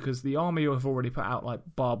around for? Because the army have already put out like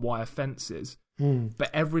barbed wire fences, but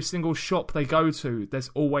every single shop they go to, there's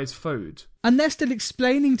always food. And they're still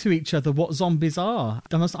explaining to each other what zombies are.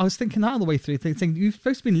 I was thinking that all the way through, thinking you've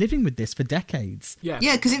supposed to been living with this for decades. Yeah,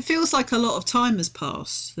 because it feels like a lot of time has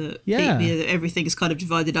passed. That everything is kind of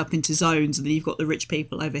divided up into zones, and then you've got the rich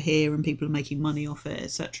people over here, and people are making money off it,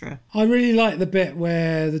 etc. I really like the bit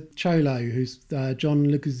where the Cholo, who's John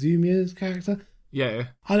Leguizumo's character. Yeah.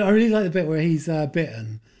 I really like the bit where he's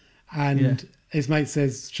bitten, and his mate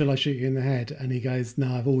says, "Shall I shoot you in the head?" And he goes,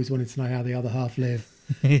 "No, I've always wanted to know how the other half live."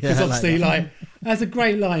 Because obviously, that's a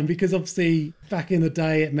great line, because obviously back in the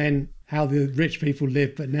day it meant how the rich people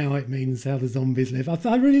live, but now it means how the zombies live.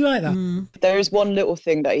 I really like that. There is one little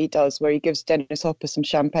thing that he does where he gives Dennis Hopper some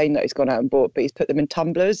champagne that he's gone out and bought, but he's put them in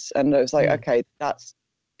tumblers, and it was like, okay, that's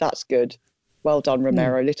good. Well done,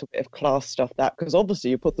 Romero. A little bit of class stuff, that, because obviously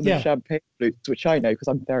you put them in champagne flutes, which I know because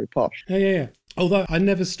I'm very posh. Yeah. Although I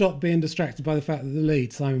never stopped being distracted by the fact that the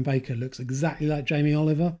lead, Simon Baker, looks exactly like Jamie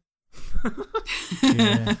Oliver.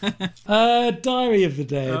 Diary of the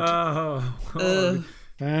Dead.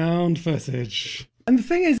 Found footage. And the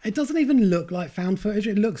thing is, it doesn't even look like found footage.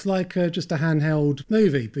 It looks like just a handheld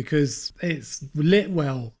movie because it's lit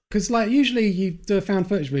well. Because usually you do a found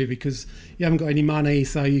footage movie because you haven't got any money,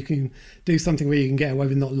 so you can do something where you can get away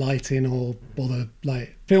with not lighting or bother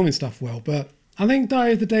filming stuff well. But I think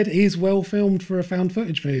Diary of the Dead is well filmed for a found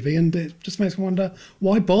footage movie, and it just makes me wonder,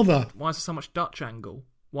 why bother? Why is there so much Dutch angle?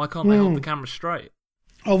 Why can't they hold the camera straight?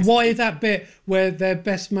 Oh, why that bit where their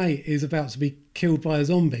best mate is about to be killed by a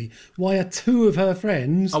zombie? Why are two of her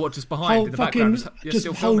friends just behind in the background, just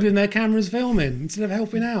holding their cameras filming instead of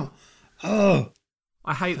helping out? Oh,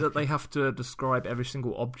 I hate that they have to describe every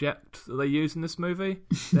single object that they use in this movie.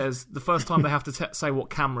 There's the first time they have to say what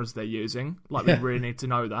cameras they're using. We really need to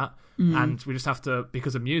know that. And we just have to,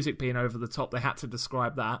 because of music being over the top, they had to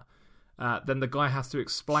describe that. Then the guy has to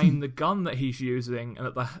explain the gun that he's using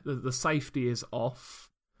and that the safety is off.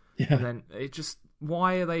 Yeah. And then it just,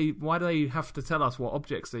 why do they have to tell us what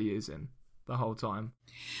objects they're using the whole time?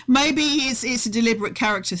 Maybe it's a deliberate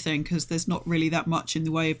character thing because there's not really that much in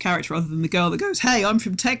the way of character other than the girl that goes, "Hey, I'm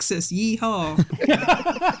from Texas, yeehaw."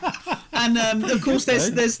 And of course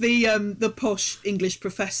there's the posh English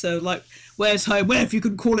professor, where's home? Where, if you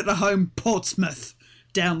can call it a home, Portsmouth.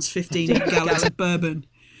 Downs 15 gallons of bourbon.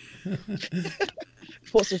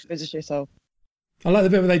 Portsmouth, visit yourself. I like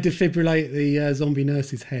the bit where they defibrillate the zombie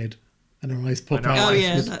nurse's head and her eyes pop out. Oh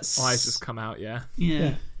yeah, that's eyes just come out. Yeah.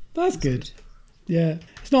 That's good. Yeah,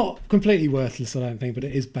 it's not completely worthless, I don't think, but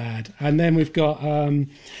it is bad. And then we've got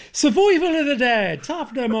Survival of the Dead. Top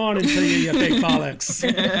of the morning to you big bollocks.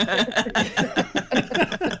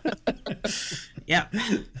 Yeah.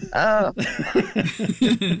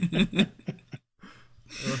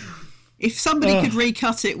 If somebody could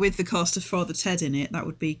recut it with the cast of Father Ted in it, that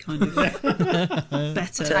would be kind of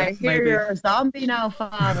better. I hear maybe. you're a zombie now,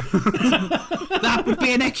 Father. That would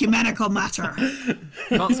be an ecumenical matter.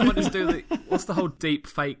 Can't someone just do what's the whole deep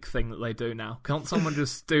fake thing that they do now? Can't someone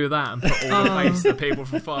just do that and put all the faces of people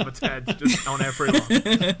from Father Ted just on everyone?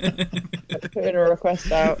 Putting a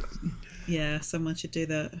request out. Yeah, someone should do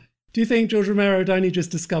that. Do you think George Romero had only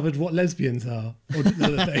just discovered what lesbians are, or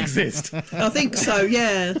that they exist? I think so.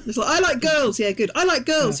 Yeah, it's I like girls. Yeah, good. I like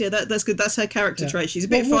girls. Yeah, that's good. That's her character trait. She's a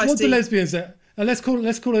bit feisty. What do lesbians do? Let's call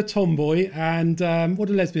her tomboy. And what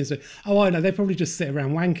do lesbians do? Oh, I know. They probably just sit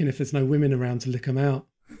around wanking if there's no women around to lick them out.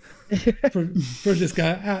 Probably just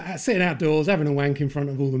go sitting outdoors, having a wank in front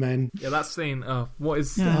of all the men. Yeah, that scene. What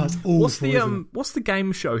is? It's awful, what's the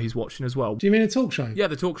game show he's watching as well? Do you mean a talk show? Yeah,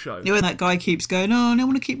 the talk show. You know, when that guy keeps going, "Oh, I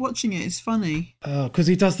want to keep watching it. It's funny." Because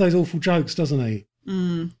he does those awful jokes, doesn't he?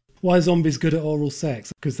 Why are zombies good at oral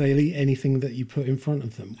sex? Because they'll eat anything that you put in front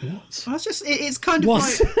of them. What? I was just, it's kind of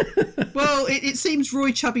What? like, well, it seems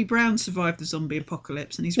Roy Chubby Brown survived the zombie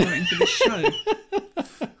apocalypse and he's writing for this show,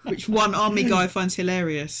 which one army guy finds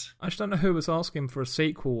hilarious. I just don't know who was asking for a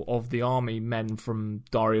sequel of the army men from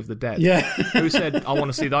Diary of the Dead. Yeah. Who said, I want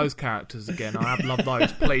to see those characters again. I have loved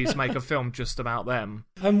those. Please make a film just about them.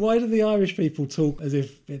 And why do the Irish people talk as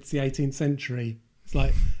if it's the 18th century? It's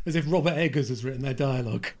like as if Robert Eggers has written their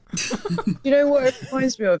dialogue. You know what it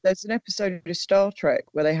reminds me of? There's an episode of Star Trek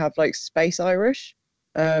where they have like space Irish.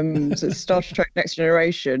 So it's Star Trek Next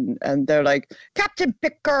Generation, and they're like, Captain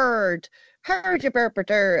Picard, how'd you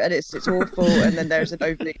burper? And it's awful. And then there's an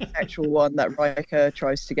overly sexual one that Riker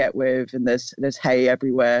tries to get with, and there's hay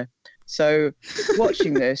everywhere. So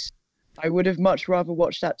watching this, I would have much rather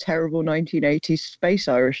watched that terrible 1980s Space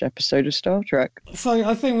Irish episode of Star Trek. So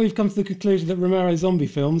I think we've come to the conclusion that Romero zombie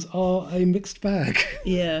films are a mixed bag.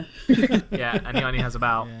 Yeah. Yeah, and he only has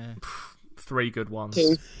about 3 good ones.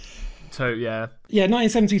 Two, yeah. Yeah,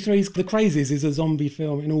 1973's The Crazies is a zombie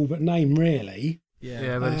film in all but name, really.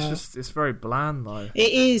 Yeah, but it's very bland though.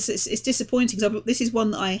 It is. It's disappointing because this is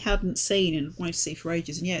one that I hadn't seen and wanted to see for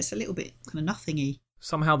ages, and yeah, it's a little bit kind of nothingy.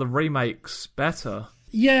 Somehow the remake's better.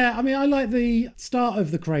 Yeah, I mean, I like the start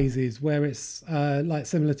of The Crazies where it's like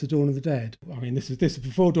similar to Dawn of the Dead. I mean, this is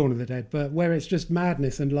before Dawn of the Dead, but where it's just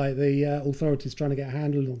madness and like the authorities trying to get a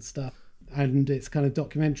handle on stuff, and it's kind of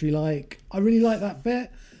documentary-like. I really like that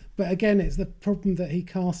bit, but again, it's the problem that he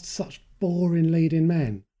casts such boring leading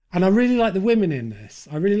men. And I really like the women in this.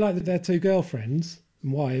 I really like that they're 2 girlfriends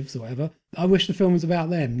and wives or whatever. I wish the film was about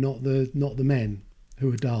them, not the men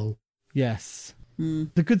who are dull. Yes.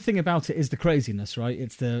 The good thing about it is the craziness, right?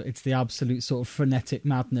 It's the absolute sort of frenetic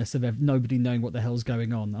madness of nobody knowing what the hell's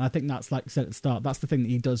going on. And I think that's, like I said at the start, that's the thing that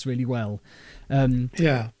he does really well.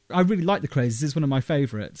 Yeah. I really like The Crazies. It's one of my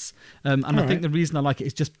favourites. And I think the reason I like it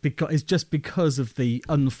is just because of the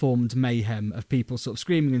unformed mayhem of people sort of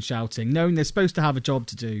screaming and shouting, knowing they're supposed to have a job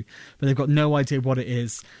to do, but they've got no idea what it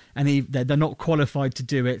is. And they're not qualified to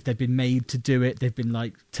do it. They've been made to do it. They've been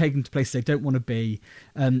like taken to places they don't want to be.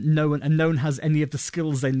 No one has any of the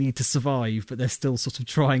skills they need to survive, but they're still sort of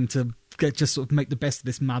trying to just sort of make the best of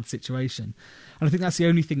this mad situation. And I think that's the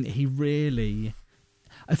only thing that he really...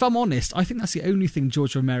 If I'm honest, I think that's the only thing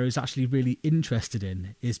George Romero is actually really interested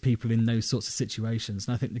in, is people in those sorts of situations.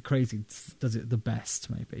 And I think The Crazy does it the best,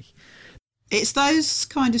 maybe. It's those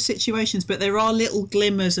kind of situations, but there are little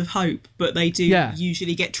glimmers of hope, but they do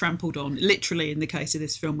usually get trampled on, literally in the case of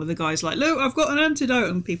this film, where the guy's like, look, I've got an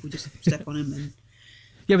antidote, and people just step on him. And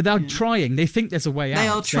without trying. They think there's a way out. They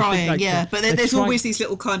are trying, but there's always these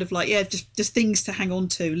little kind of like, just things to hang on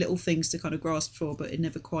to, little things to kind of grasp for, but it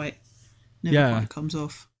never quite comes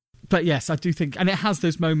off. But yes, I do think, and it has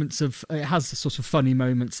those moments it has the sort of funny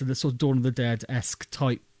moments and the sort of Dawn of the Dead-esque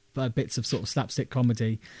type bits of sort of slapstick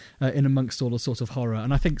comedy in amongst all the sort of horror.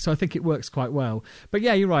 And I think it works quite well. But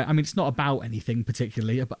yeah, you're right. I mean, it's not about anything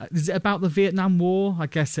particularly. Is it about the Vietnam War? I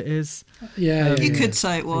guess it is. You could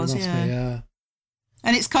say it was, yeah.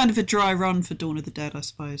 And it's kind of a dry run for Dawn of the Dead, I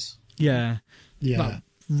suppose. Yeah. Like,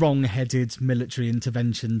 wrong-headed military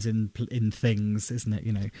interventions in things, isn't it?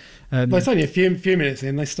 You know, but it's only a few minutes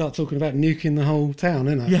in they start talking about nuking the whole town,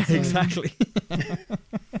 isn't it? Yeah, so, exactly.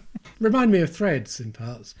 Remind me of Threads in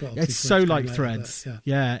parts, but it's so like Threads.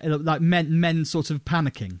 Like men sort of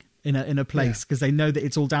panicking in a place because they know that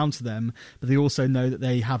it's all down to them, but they also know that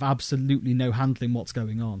they have absolutely no handling what's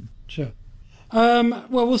going on. Sure. Well,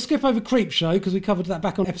 we'll skip over Creepshow because we covered that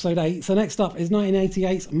back on episode 8. So next up is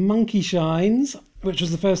 1988's Monkey Shines, which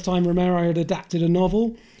was the first time Romero had adapted a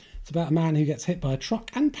novel. It's about a man who gets hit by a truck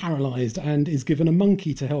and paralysed and is given a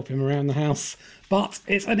monkey to help him around the house. But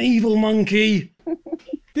it's an evil monkey.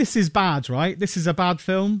 This is bad, right? This is a bad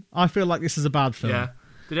film. I feel like this is a bad film. Yeah.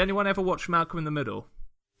 Did anyone ever watch Malcolm in the Middle?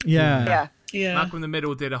 Yeah. Malcolm in the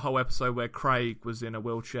Middle did a whole episode where Craig was in a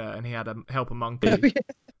wheelchair and he had to help a monkey.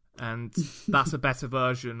 And that's a better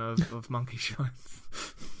version of Monkey Shines.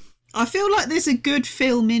 I feel like there's a good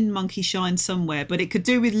film in Monkey Shines somewhere, but it could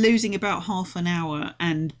do with losing about half an hour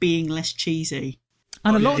and being less cheesy.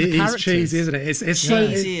 And a lot of the characters... It's cheesy, isn't it? It's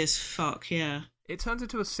cheesy as fuck, yeah. It turns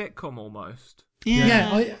into a sitcom almost.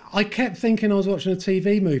 Yeah, I kept thinking I was watching a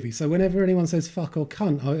TV movie, so whenever anyone says fuck or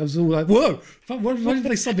cunt, I was all like, whoa, why did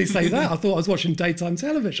they suddenly say that? I thought I was watching daytime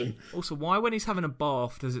television. Also, why when he's having a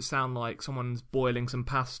bath does it sound like someone's boiling some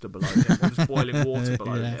pasta below him or just boiling water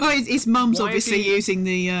below him? Well, his mum's obviously using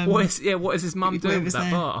the... What is his mum doing with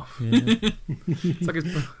that bath? Yeah. It's like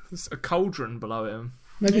it's a cauldron below him.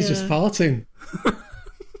 Maybe he's just farting.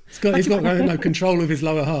 He's got no control of his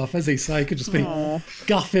lower half, has he? So he could just be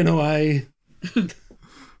guffing away.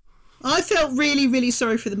 I felt really, really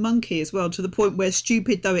sorry for the monkey as well, to the point where,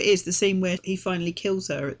 stupid though it is, the scene where he finally kills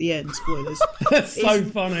her at the end, spoilers. That's so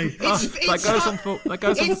funny. That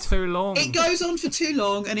goes on for too long. It goes on for too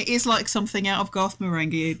long, and it is like something out of Garth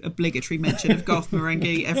Marenghi, obligatory mention of Garth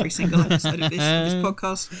Marenghi every single episode of this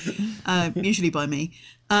podcast, usually by me.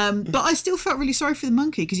 But I still felt really sorry for the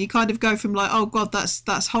monkey, because you kind of go from like, oh God,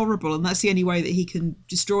 that's horrible, and that's the only way that he can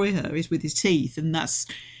destroy her is with his teeth, and that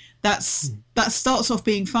starts off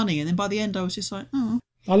being funny, and then by the end I was just like, oh.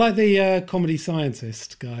 I like the comedy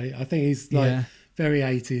scientist guy. I think he's like very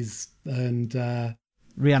 80s and Reanimator.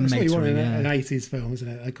 That's what you want in an 80s film, isn't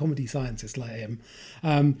it? A comedy scientist like him.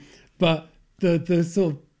 But the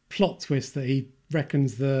sort of plot twist that he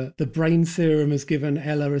reckons the brain serum has given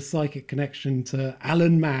Ella a psychic connection to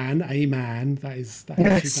Alan Mann, a man. That is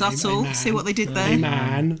subtle. See what they did there. A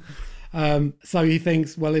man. So he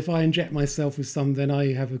thinks, well, if I inject myself with some, then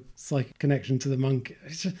I have a psychic connection to the monkey.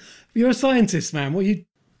 You're a scientist, man. Where you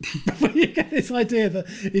get this idea that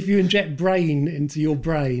if you inject brain into your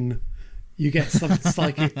brain, you get some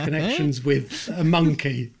psychic connections with a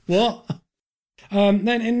monkey. What? Then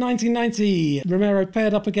in 1990, Romero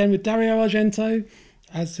paired up again with Dario Argento,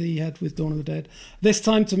 as he had with Dawn of the Dead, this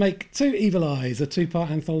time to make Two Evil Eyes, a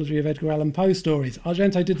 2-part anthology of Edgar Allan Poe stories.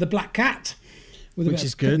 Argento did The Black Cat, with which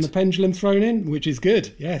is good. And the pendulum thrown in, which is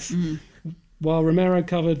good, yes. While Romero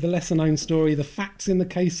covered the lesser-known story, The Facts in the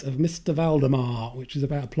Case of Mr. Valdemar, which is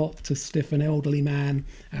about a plot to stiff an elderly man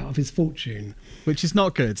out of his fortune. Which is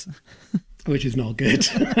not good. Which is not good.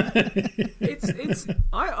 I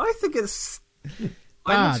think it's... Bad.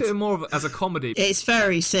 I looked at it more as a comedy. It's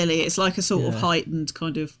very silly. It's like a sort of heightened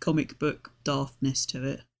kind of comic book daftness to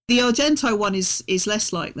it. The Argento one is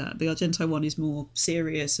less like that. The Argento one is more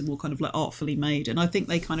serious and more kind of like artfully made, and I think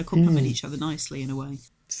they kind of complement each other nicely in a way.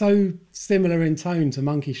 so similar in tone to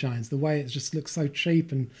Monkey Shines. The way it just looks so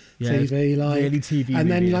cheap and Yeah, TV like, really TV and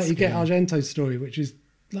then like movie-esque, you get yeah. Argento's story, which is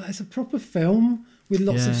like it's a proper film with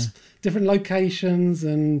lots Yeah. of different locations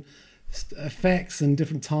and effects and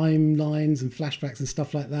different timelines and flashbacks and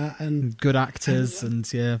stuff like that, and Good actors and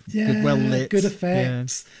good, yeah, well lit. good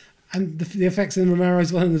effects. And the effects in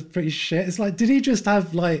Romero's one is pretty shit. It's like, did he just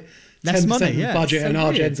have like Less 10% money, of the yeah, budget it's so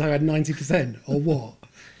and weird. Argento had 90%, or what?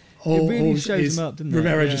 Or, really or shows is him up, didn't it?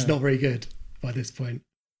 Romero Yeah. just not very good by this point?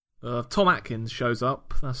 Tom Atkins shows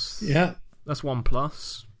up. That's one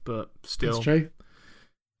plus, but still. That's true.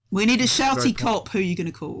 We need a shouty Very cop. Who are you going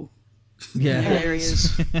to call? Yeah. There he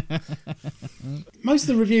is. Most of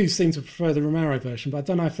the reviews seem to prefer the Romero version, but I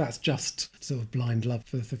don't know if that's just sort of blind love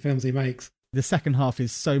for the films he makes. The second half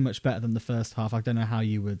is so much better than the first half. I don't know how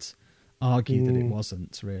you would argue that it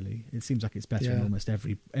wasn't, really. It seems like it's better in Yeah. almost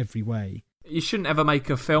every way. You shouldn't ever make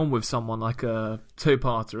a film with someone like a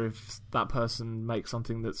two-parter if that person makes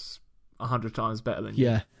something that's 100 times better than you.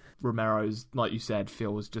 Yeah. Romero's, like you said,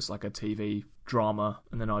 feels just like a TV drama,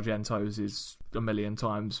 and then Argento's is a million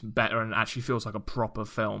times better and actually feels like a proper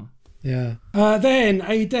film. Yeah. Then,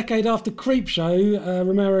 a decade after Creepshow,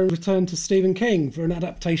 Romero returned to Stephen King for an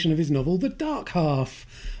adaptation of his novel, The Dark Half,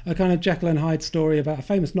 a kind of Jekyll and Hyde story about a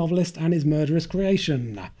famous novelist and his murderous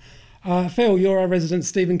creation. Phil, you're our resident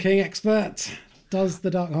Stephen King expert. Does The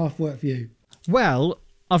Dark Half work for you? Well,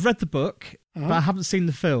 I've read the book, but I haven't seen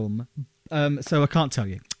the film, so I can't tell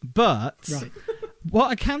you. But Right. what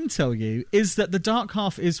I can tell you is that The Dark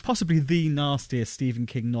Half is possibly the nastiest Stephen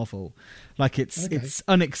King novel. Like, it's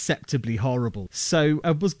unacceptably horrible. So I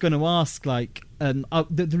was going to ask, like,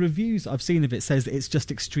 the reviews I've seen of it says that it's just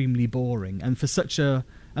extremely boring, and for such a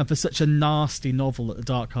nasty novel that The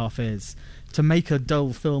Dark Half is, to make a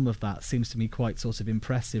dull film of that seems to me quite sort of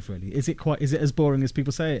impressive, really. Is it as boring as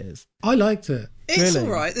people say it is? I liked it. It's Really?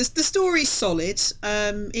 all right. The story's solid.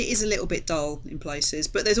 It is a little bit dull in places,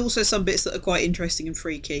 but there's also some bits that are quite interesting and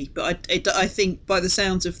freaky. But I think by the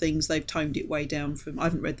sounds of things, they've toned it way down from. I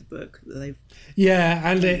haven't read the book. But Yeah,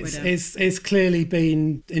 and Toned it way down. it's clearly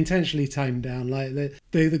been intentionally toned down. Like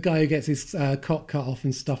the guy who gets his cock cut off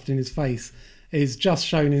and stuffed in his face is just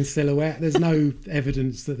shown in silhouette. There's no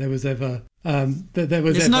evidence that there was ever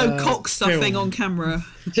There's no cock stuffing filmed. on camera.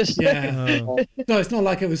 Just Yeah. Oh. No, it's not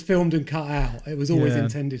like it was filmed and cut out. It was always Yeah.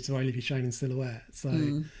 intended to only be shown in silhouette. So,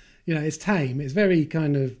 you know, it's tame. It's very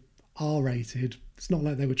kind of R-rated. It's not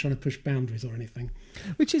like they were trying to push boundaries or anything.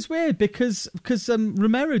 Which is weird because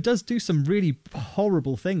Romero does do some really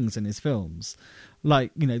horrible things in his films.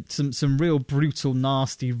 Like, you know, some real brutal,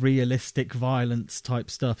 nasty, realistic violence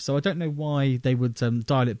type stuff. So I don't know why they would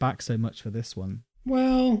dial it back so much for this one.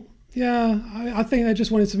 Well, yeah, I think they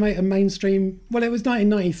just wanted to make a mainstream... Well, it was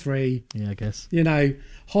 1993. Yeah, I guess. You know,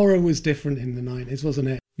 horror was different in the 90s, wasn't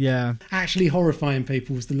it? Yeah. Actually horrifying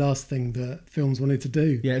people was the last thing that films wanted to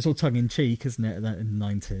do. Yeah, it's all tongue-in-cheek, isn't it, that in the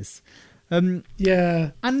 90s?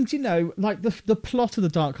 Yeah. And, you know, like the plot of The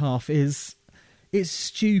Dark Half is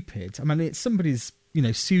stupid. I mean, it's somebody's, you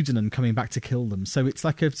know, pseudonym coming back to kill them. So it's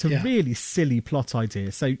like a really silly plot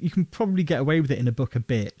idea. So you can probably get away with it in a book a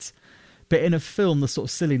bit. But in a film, the sort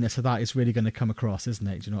of silliness of that is really going to come across, isn't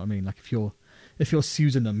it? Do you know what I mean? Like if your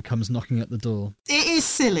pseudonym comes knocking at the door. It is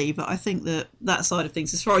silly, but I think that side of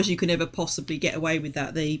things, as far as you can ever possibly get away with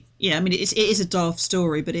that, it is a daft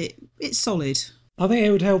story, but it's solid. I think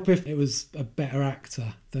it would help if it was a better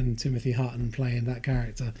actor than Timothy Hutton playing that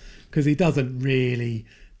character, because he doesn't really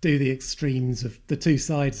do the extremes of the two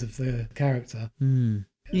sides of the character.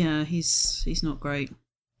 Yeah, he's not great.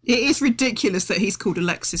 It is ridiculous that he's called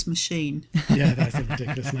Alexis Machine. Yeah, that's a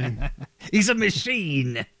ridiculous name. He's a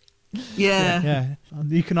machine! Yeah. Yeah,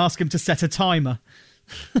 you can ask him to set a timer.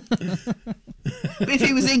 If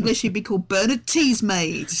he was English, he'd be called Bernard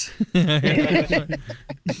Teasmaid.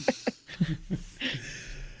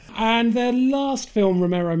 And the last film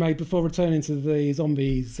Romero made before returning to the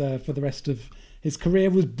zombies for the rest of his career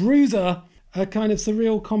was Bruiser, a kind of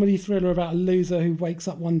surreal comedy thriller about a loser who wakes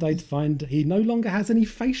up one day to find he no longer has any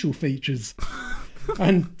facial features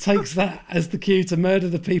and takes that as the cue to murder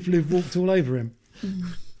the people who've walked all over him.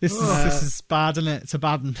 This is bad, isn't it? It's a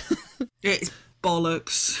bad one. It's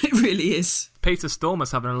bollocks. It really is. Peter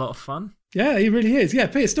Stormer's having a lot of fun. Yeah, he really is. Yeah,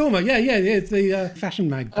 Peter Stormer. Yeah, it's the fashion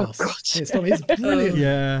mag boss. Peter Stormer. He's brilliant.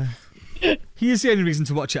 Yeah. He is the only reason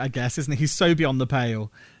to watch it, I guess, isn't he? He's so beyond the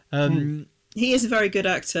pale. He is a very good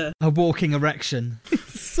actor. A walking erection.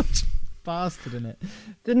 Such a bastard in it.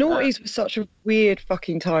 The noughties was such a weird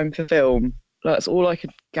fucking time for film. That's all I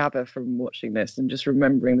could gather from watching this and just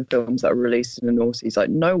remembering the films that were released in the noughties.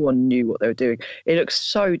 Like, no one knew what they were doing. It looks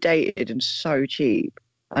so dated and so cheap.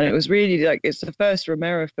 And it was really like, it's the first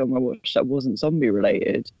Romero film I watched that wasn't zombie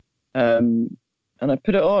related. And I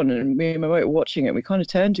put it on, and me and my mate were watching it. We kind of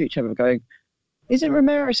turned to each other going, isn't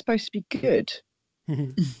Romero supposed to be good?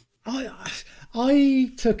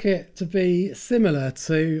 I took it to be similar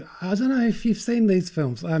to, I don't know if you've seen these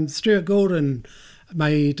films. Stuart Gordon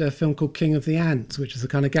made a film called King of the Ants, which is a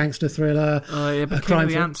kind of gangster thriller. Yeah, but King of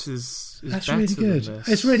the Ants is that's better really good. than this.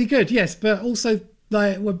 It's really good, yes, but also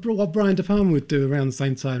like what Brian De Palma would do around the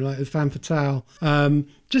same time, like with Femme Fatale.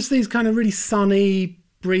 Just these kind of really sunny,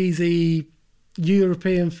 breezy,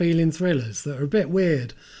 European feeling thrillers that are a bit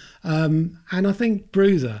weird. And I think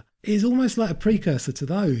Bruiser is almost like a precursor to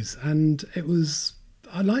those, and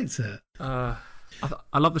I liked it. I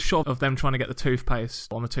love the shot of them trying to get the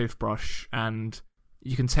toothpaste on the toothbrush, and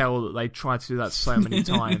you can tell that they tried to do that so many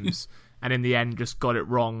times, and in the end just got it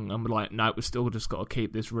wrong, and were like, no, we've still just got to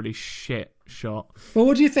keep this really shit shot. Well,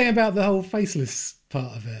 what do you think about the whole faceless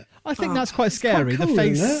part of it? I think that's quite scary. Quite cool, the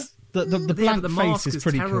isn't face, the blank the face mask is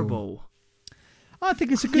pretty terrible. cool. I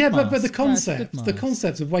think it's a good Yeah, mask. but the Yeah, concept, it's a good the mask.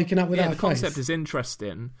 concept of waking up without Yeah, a the face. concept is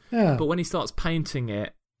interesting, Yeah. but when he starts painting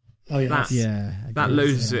it, Oh yeah, that- Yeah, I that guess,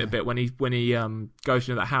 loses yeah. it a bit when he goes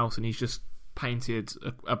into that house and he's just painted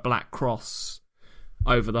a black cross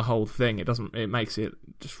over the whole thing. It makes it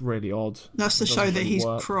just really odd. That's to It show doesn't that really he's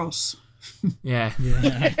work. cross. Yeah.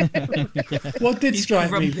 What did He's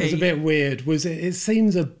strike me grumpy. as a bit weird was it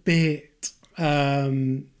seems a bit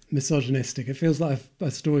misogynistic. It feels like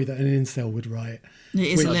a story that an incel would write. It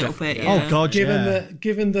is a Which- little bit, yeah. yeah. Oh God,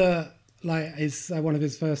 Given the like one of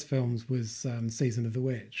his first films was Season of the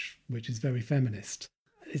Witch, which is very feminist.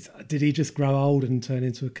 Did he just grow old and turn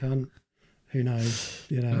into a cunt? Who knows?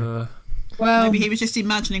 You know. Well, Maybe he was just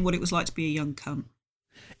imagining what it was like to be a young cunt.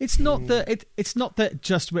 It's not that it's not that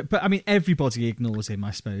just, but I mean everybody ignores him.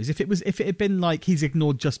 I suppose if it had been like he's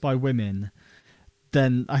ignored just by women,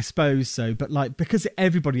 then I suppose so. But like because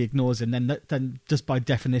everybody ignores him, then just by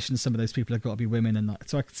definition, some of those people have got to be women, and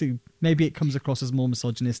so I can see maybe it comes across as more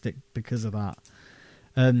misogynistic because of that.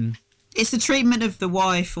 It's the treatment of the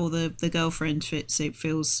wife or the girlfriend. It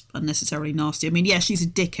feels unnecessarily nasty. I mean, yeah, she's a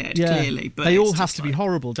dickhead, clearly. But they it's all have just to be like-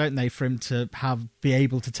 horrible, don't they, for him to be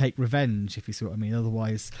able to take revenge, if you see what I mean.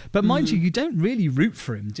 Otherwise, but mind you don't really root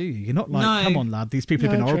for him, do you? You're not like, No. come on, lad, these people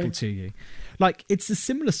have been No, horrible true. to you. Like it's a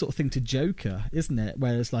similar sort of thing to Joker, isn't it?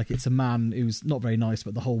 Whereas like it's a man who's not very nice,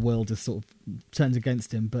 but the whole world is sort of turns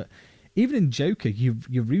against him. But even in Joker,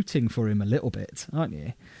 you're rooting for him a little bit, aren't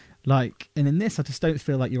you? Like, and in this, I just don't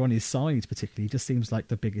feel like you're on his side particularly. He just seems like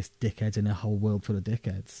the biggest dickhead in a whole world full of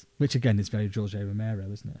dickheads, which again is very George A.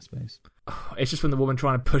 Romero, isn't it? I suppose. It's just when the woman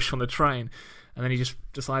trying to push on the train, and then he just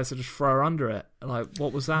decides to just throw her under it. Like,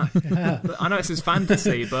 what was that? I know it's his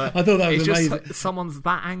fantasy, but I thought that was it's amazing. just someone's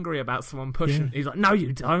that angry about someone pushing. He's like, no,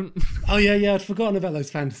 you don't. Oh yeah, I'd forgotten about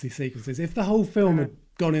those fantasy sequences. If the whole film had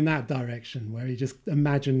gone in that direction, where he just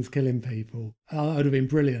imagines killing people, that would have been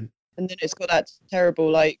brilliant. and then it's got that terrible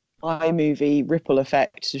like iMovie ripple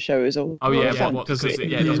effect to show us all. Oh yeah, fun. because it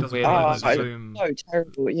does weird Oh, zoom. so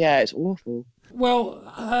terrible. Yeah, it's awful.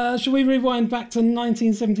 Well, shall we rewind back to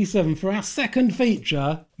 1977 for our second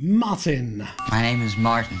feature, Martin? My name is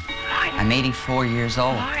Martin. I'm 84 years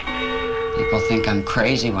old. People think I'm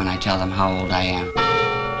crazy when I tell them how old I am.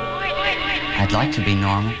 I'd like to be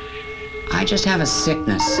normal. I just have a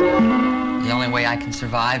sickness. The only way I can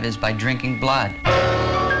survive is by drinking blood.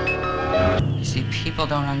 You see, people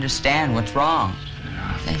don't understand what's wrong.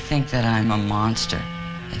 They think that I'm a monster.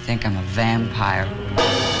 They think I'm a vampire.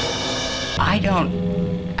 I don't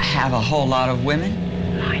have a whole lot of women.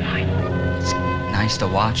 It's nice to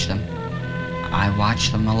watch them. I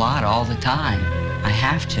watch them a lot all the time. I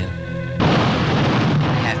have to.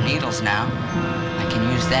 I have needles now. I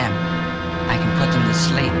can use them. I can put them to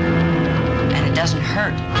sleep. And it doesn't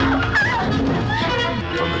hurt.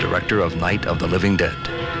 From the director of Night of the Living Dead,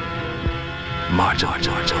 Martin.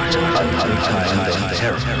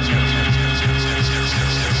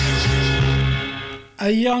 A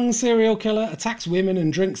young serial killer attacks women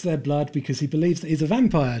and drinks their blood because he believes that he's a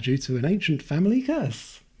vampire due to an ancient family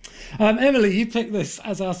curse. Emily, you picked this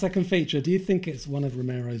as our second feature. Do you think it's one of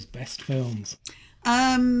Romero's best films?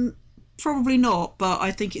 Probably not, but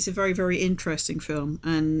I think it's a very, very interesting film.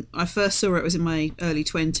 And I first saw it was in my early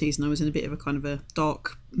 20s, and I was in a bit of a kind of a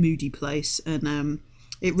dark, moody place, and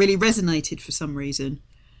it really resonated for some reason.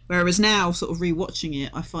 Whereas now, sort of rewatching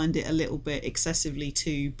it, I find it a little bit excessively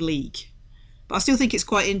too bleak. But I still think it's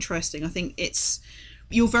quite interesting. I think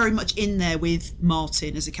you're very much in there with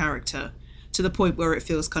Martin as a character, to the point where it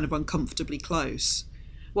feels kind of uncomfortably close.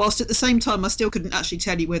 whilst at the same time I still couldn't actually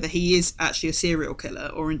tell you whether he is actually a serial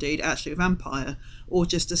killer or indeed actually a vampire or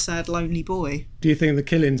just a sad, lonely boy. Do you think the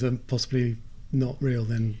killings are possibly not real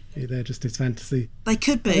then? They're just his fantasy? They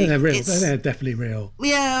could be. I think they're real. They're definitely real.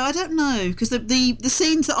 Yeah, I don't know, because the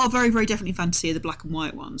scenes that are very, very definitely fantasy are the black and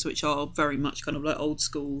white ones, which are very much kind of like old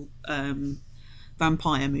school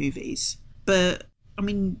vampire movies. But I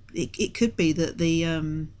mean, it could be that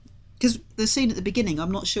because the scene at the beginning,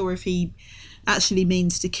 I'm not sure if he actually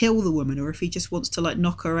means to kill the woman or if he just wants to like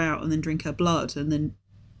knock her out and then drink her blood, and then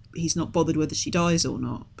he's not bothered whether she dies or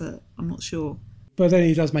not. But I'm not sure. But then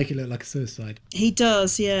he does make it look like a suicide. He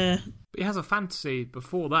does, yeah. But he has a fantasy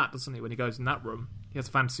before that, doesn't he? When he goes in that room, he has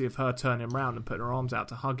a fantasy of her turning him around and putting her arms out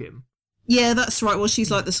to hug him. Yeah, that's right. Well,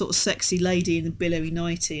 she's like the sort of sexy lady in the billowy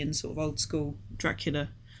nightie and sort of old school Dracula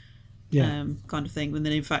kind of thing. And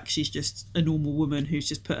then in fact she's just a normal woman who's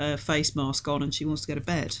just put a face mask on and she wants to go to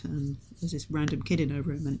bed. And there's this random kid in her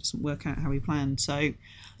room and it doesn't work out how he planned. So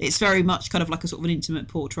it's very much kind of like a sort of an intimate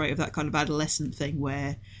portrait of that kind of adolescent thing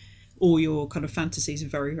where all your kind of fantasies are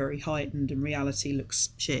very, very heightened and reality looks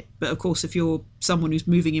shit. But of course, if you're someone who's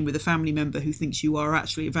moving in with a family member who thinks you are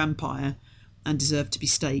actually a vampire and deserve to be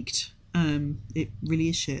staked, it really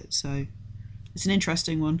is shit. So it's an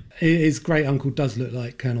interesting one. His great uncle does look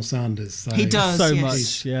like Colonel Sanders. So he does so yes.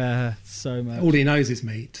 much, yeah, so much. All he knows is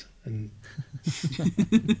meat, and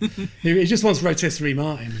he just wants rotisserie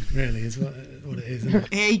Martin. Really, is what it is.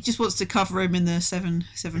 Isn't it? He just wants to cover him in the seven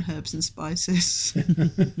herbs and spices.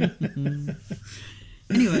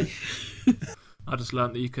 Anyway, I just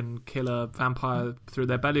learnt that you can kill a vampire through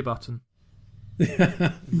their belly button in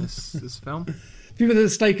this film. People that are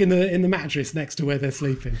stake in the mattress next to where they're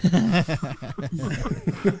sleeping.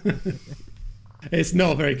 It's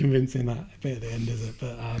not very convincing, that bit at the end, is it?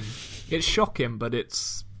 But it's shocking, but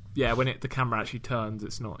it's when the camera actually turns,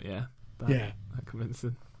 it's not that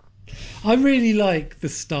convincing. I really like the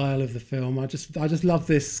style of the film. I just love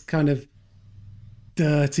this kind of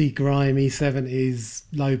dirty, grimy 70s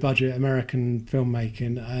low budget American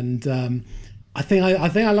filmmaking, and I think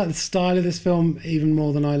I like the style of this film even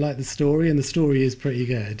more than I like the story, and the story is pretty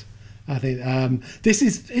good. I think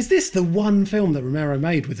is this the one film that Romero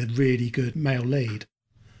made with a really good male lead?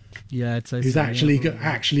 Yeah, I'd say who's so, actually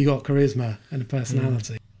got charisma and a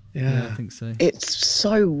personality. Yeah, I think so. It's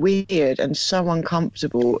so weird and so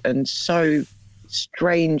uncomfortable and so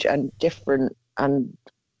strange and different and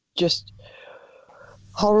just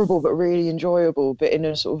horrible, but really enjoyable, but in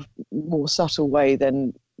a sort of more subtle way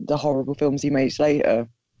than the horrible films he makes later.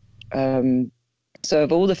 So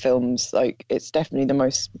of all the films, like, it's definitely the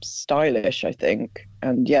most stylish, I think,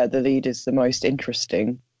 and the lead is the most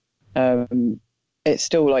interesting. It's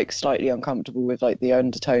still like slightly uncomfortable with like the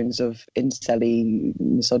undertones of incel-y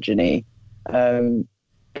misogyny,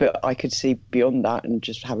 but I could see beyond that and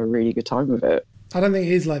just have a really good time with it. I don't think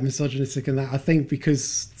it is like misogynistic in that. I think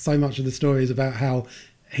because so much of the story is about how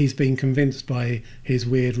he's been convinced by his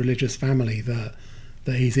weird religious family that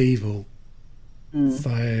he's evil.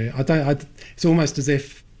 So it's almost as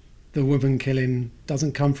if the woman killing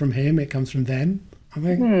doesn't come from him, it comes from them, I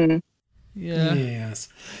think. Yeah. Yes.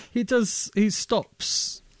 He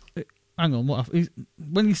stops. Hang on,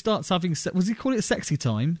 when he starts having was he call it sexy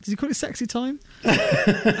time? Does he call it sexy time?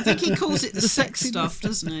 I think he calls it the sex stuff,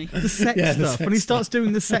 doesn't he? The sex stuff. When he starts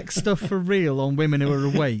doing the sex stuff for real on women who are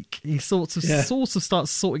awake, he sort of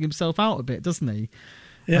starts sorting himself out a bit, doesn't he?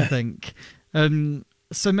 Yeah. I think.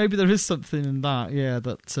 So maybe there is something in that,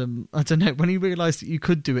 that, I don't know, when he realised that you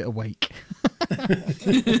could do it awake.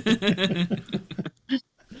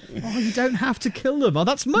 You don't have to kill them. Oh,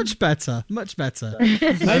 that's much better. Much better.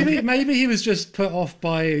 Maybe he was just put off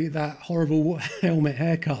by that horrible helmet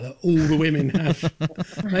haircut that all the women have.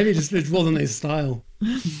 Maybe it wasn't his style.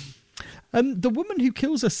 The woman who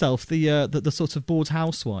kills herself, the sort of bored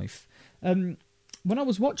housewife, when I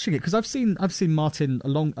was watching it, because I've seen Martin a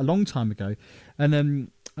long time ago,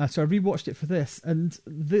 and so I rewatched it for this, and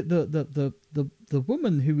the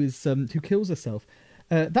woman who kills herself,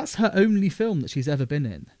 that's her only film that she's ever been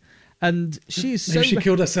in, and she's maybe she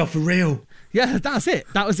killed herself for real. Yeah, that's it.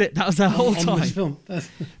 That was it. That was her whole time. This film.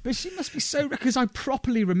 But she must be so, because I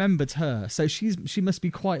properly remembered her, so she must be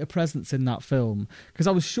quite a presence in that film, because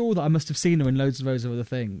I was sure that I must have seen her in loads and loads of other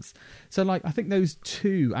things. So like, I think those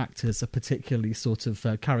two actors are particularly sort of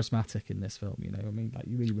charismatic in this film. You know, I mean, like,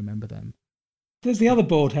 you really remember them. There's the other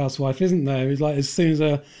bored housewife, isn't there? Who's like, as soon as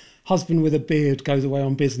her husband with a beard goes away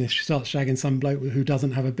on business, she starts shagging some bloke who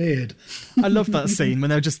doesn't have a beard. I love that scene when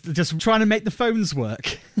they're just trying to make the phones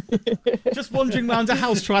work. Just wandering around a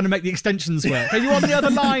house trying to make the extensions work. Are you on the other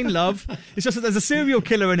line, love? It's just that there's a serial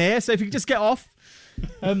killer in here, so if you could just get off.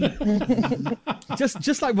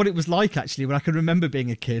 Just like what it was like, actually, when I can remember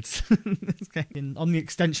being a kid. On the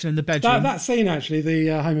extension in the bedroom. That scene, actually,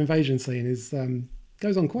 the home invasion scene, is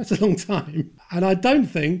goes on quite a long time. And I don't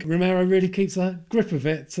think Romero really keeps a grip of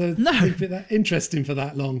it to keep it that interesting for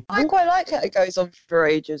that long. I quite like how it goes on for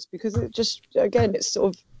ages, because it just, again, it's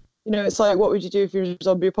sort of, you know, it's like, what would you do if you're a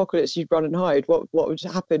zombie apocalypse? You'd run and hide. What would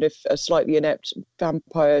happen if a slightly inept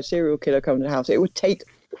vampire serial killer comes to the house? It would take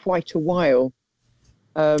quite a while.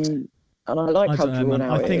 And I like how drawn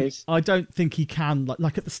out it is. I don't think he can.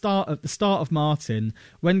 Like at the start of Martin,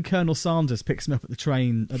 when Colonel Sanders picks him up at the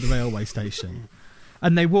train at the railway station,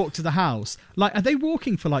 and they walk to the house. Like, are they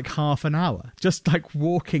walking for like half an hour? Just like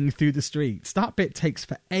walking through the streets. That bit takes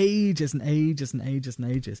for ages and ages and ages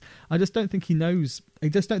and ages. I just don't think he knows. I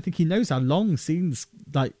just don't think he knows how long scenes,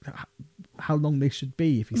 like how long they should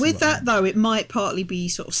be. If you with that though, it might partly be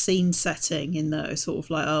sort of scene setting in the sort of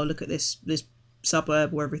like, oh, look at this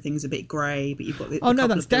suburb where everything's a bit grey, but you've got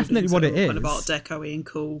that's definitely what it is. Kind of Art Deco-y and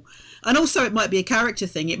cool. And also, it might be a character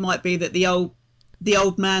thing. It might be that the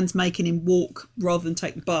old man's making him walk rather than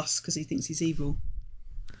take the bus because he thinks he's evil.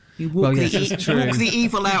 You walk, walk the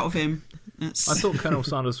evil out of him. I thought Colonel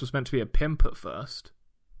Sanders was meant to be a pimp at first.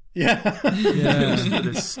 Yeah. With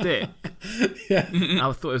his stick. Yeah.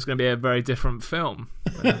 I thought it was going to be a very different film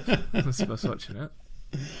when I was first watching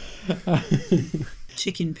it.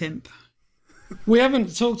 Chicken pimp. We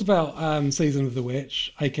haven't talked about Season of the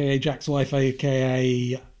Witch, aka Jack's wife,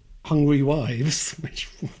 aka Hungry Wives.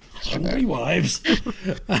 Hungry Wives.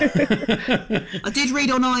 I did read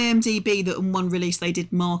on IMDb that on one release they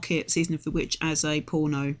did market Season of the Witch as a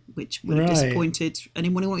porno, which would have disappointed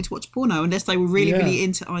anyone who wanted to watch porno, unless they were really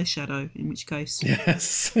into eyeshadow, in which case.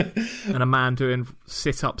 Yes. And a man doing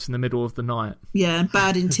sit-ups in the middle of the night. Yeah, and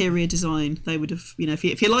bad interior design. They would have, you know,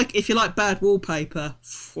 if you like bad wallpaper.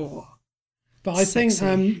 But I think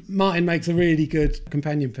Martin makes a really good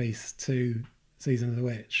companion piece to Season of the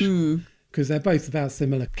Witch. Because they're both about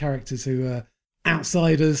similar characters who are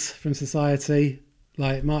outsiders from society.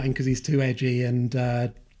 Like Martin because he's too edgy, and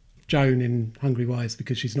Joan in Hungry Wives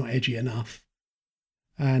because she's not edgy enough.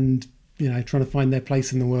 And, you know, trying to find their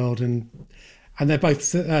place in the world. And they're both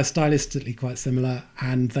stylistically quite similar.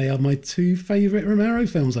 And they are my two favourite Romero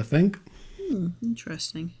films, I think.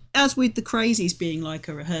 Interesting. As with The Crazies being like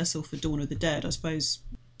a rehearsal for Dawn of the Dead, I suppose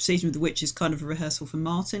Season of the Witch is kind of a rehearsal for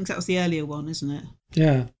Martin, because that was the earlier one, isn't it?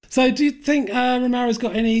 Yeah. So do you think Romero's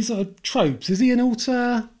got any sort of tropes? Is he an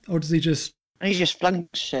auteur, or does he just... He just flings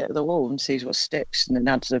shit at the wall and sees what sticks and then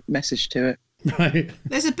adds a message to it. Right.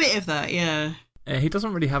 There's a bit of that, yeah. He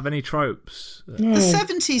doesn't really have any tropes. No. The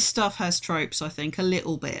 70s stuff has tropes, I think, a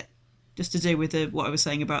little bit. Just to do with what I was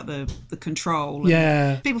saying about the control.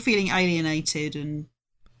 And people feeling alienated and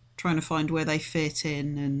trying to find where they fit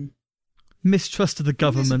in, and mistrust of the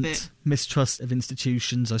government, mistrust of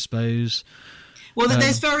institutions, I suppose. Well,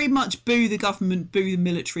 there's very much boo the government, boo the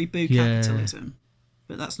military, boo capitalism.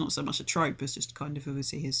 But that's not so much a trope, it's just kind of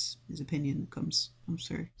obviously his opinion that comes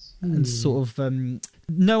through. And sort of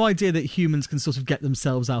no idea that humans can sort of get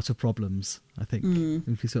themselves out of problems, I think,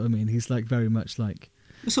 if you see what I mean. He's like very much like...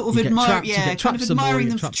 Sort of admiring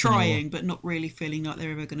them for trying, but not really feeling like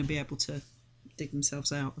they're ever going to be able to dig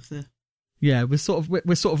themselves out of the... Yeah, we're sort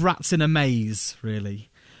of rats in a maze, really.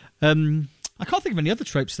 I can't think of any other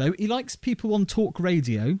tropes though. He likes people on talk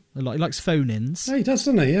radio. He likes phone-ins. Yeah, he does,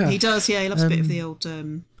 doesn't he? Yeah, he does. Yeah, he loves a bit of the old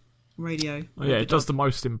radio. Oh, yeah, it does the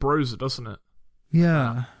most in Bruiser, doesn't it?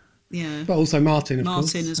 Yeah. Yeah. But also Martin, of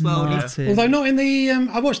course. Martin as well. Martin. Although not in the...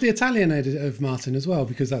 I watched the Italian edit of Martin as well,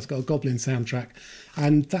 because that's got a Goblin soundtrack,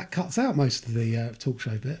 and that cuts out most of the talk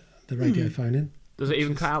show bit, the radio phone-in. Does it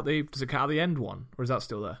even cut out the end one, or is that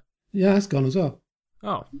still there? Yeah, that's gone as well.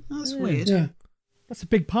 Oh, that's weird. Yeah, that's a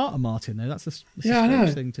big part of Martin, though. That's a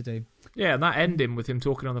strange thing to do. Yeah, and that ending with him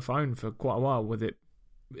talking on the phone for quite a while with it.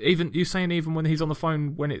 Even when he's on the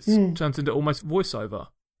phone, when it turns into almost voiceover.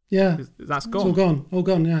 Yeah, that's gone. It's all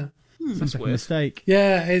gone. Yeah, that's a mistake.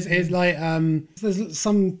 Yeah, it's like there's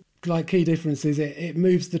some like key differences. It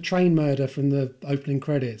moves the train murder from the opening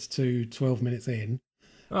credits to 12 minutes in.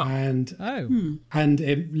 And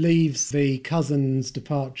it leaves the cousin's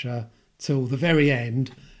departure till the very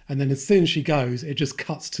end, and then as soon as she goes, it just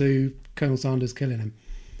cuts to Colonel Sanders killing him.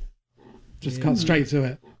 Just cuts straight to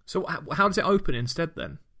it. So how does it open instead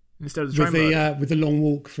then? Instead of the train with the long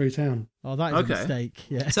walk through town. Oh, that is a mistake.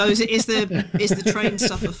 Yeah. So is the train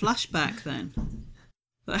stuff a flashback then?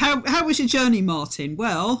 How was your journey, Martin?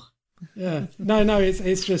 Well. Yeah, no,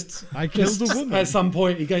 it's just I killed a woman. At some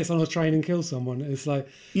point, he gets on a train and kills someone. It's like,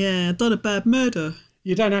 yeah, I've done a bad murder.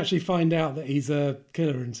 You don't actually find out that he's a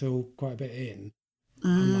killer until quite a bit in.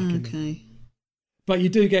 Okay. But you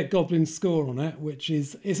do get Goblin's score on it,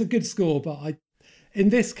 it's a good score, but in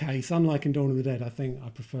this case, unlike in Dawn of the Dead, I think I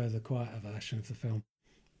prefer the quieter version of the film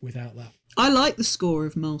without that. I like the score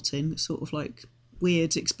of Martin. It's sort of like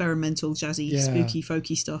weird, experimental, jazzy, spooky,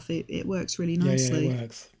 folky stuff. It works really nicely. Yeah,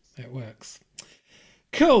 it works.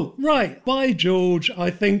 Cool. Right. By George, I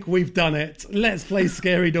think we've done it. Let's play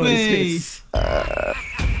Scary Noises.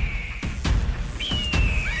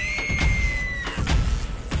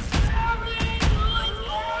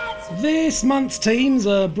 This month's teams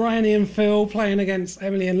are Bryony and Phil playing against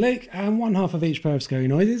Emily and Luke, and one half of each pair of Scary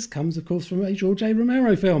Noises comes, of course, from a George A.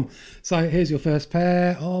 Romero film. So here's your first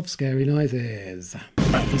pair of Scary Noises.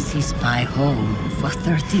 This is my home for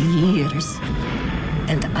 30 years,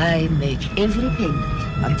 and I make every payment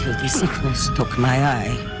until the sickness took my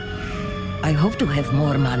eye. I hope to have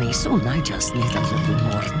more money soon. I just need a little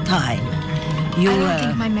more time. I don't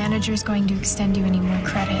think my manager's going to extend you any more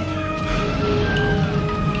credit.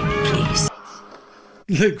 Please.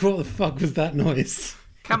 Luke, what the fuck was that noise?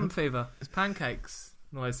 Cabin fever. It's pancakes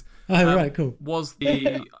noise. Oh, right, cool.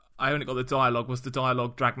 I only got the dialogue. Was the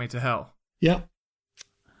dialogue "Drag Me to Hell"? Yeah.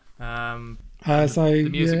 So the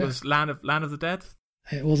music was Land of the Dead.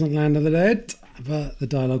 It wasn't Land of the Dead, but the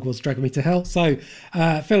dialogue was "Drag Me to Hell." So,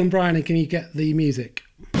 Phil and Bryony, can you get the music?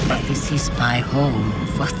 This is my home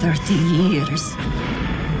for 30 years,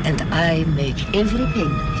 and I make every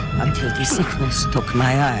payment until the sickness took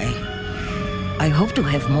my eye. I hope to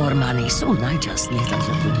have more money soon. I just need a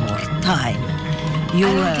little more time. I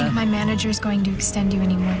don't think my manager's going to extend you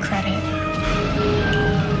any more credit.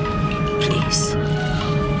 Please.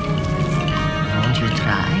 Won't you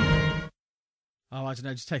try? Oh, I don't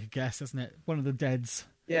know. Just take a guess, isn't it? One of the Deads.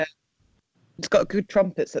 Yeah. It's got good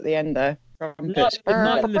trumpets at the end there. Trumpets.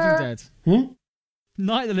 Night of the Living Dead. Hmm?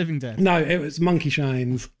 Night of the Living Dead. No, it was Monkey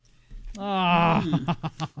Shines.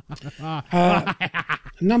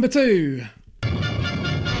 Number 2.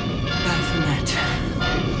 Baphomet,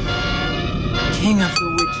 King of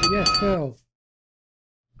the Witches. Yes, Phil.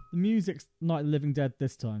 The music's Night of the Living Dead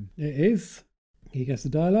this time. It is. He gets the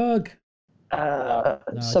dialogue.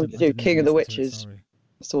 Something to do King of the Witches.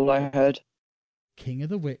 That's all I heard. King of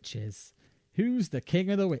the Witches. Who's the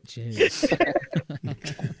King of the Witches?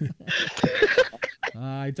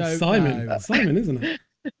 I don't know. Simon, isn't it?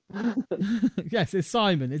 Yes, it's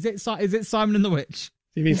Simon. Is it Simon and the Witch?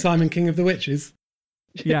 You mean Simon King of the Witches?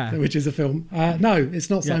 Yeah. Which is a film. No, it's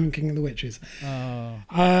not Simon King of the Witches. Oh.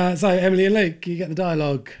 So, Emily and Luke, you get the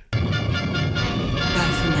dialogue.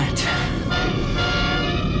 Baphomet,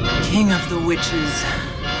 King of the Witches,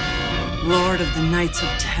 Lord of the Knights of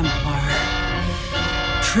Templar,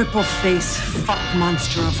 triple face fuck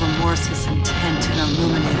monster of remorseless intent and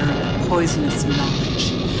illuminator of poisonous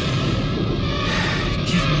knowledge.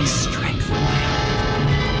 Give me strength, my heart.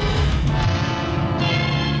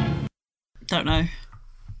 Don't know.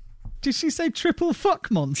 Did she say triple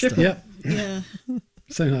fuck monster? Yep. Yeah.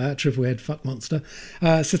 Something like that, triple head fuck monster.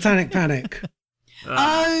 Satanic Panic.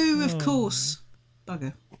 Oh, of course.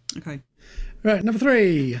 Bugger. Okay. Right, number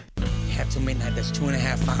 3. Half till midnight, that's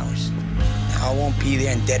 2.5 hours. Now I won't be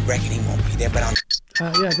there and Dead Reckoning won't be there, but I'm...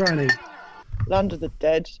 Yeah, Bryony. Land of the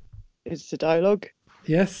Dead is the dialogue.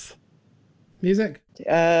 Yes. Music?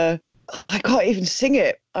 I can't even sing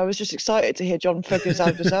it. I was just excited to hear John Foger's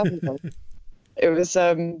album. It was,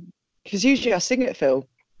 because usually I sing it, Phil,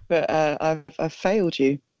 but I've failed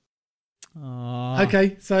you. Aww.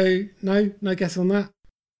 Okay, so no guess on that?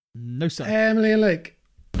 No, sir. Emily and Luke.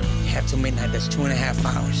 Half till midnight, that's 2.5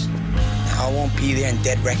 hours. Now I won't be there and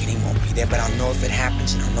Dead Reckoning won't be there, but I'll know if it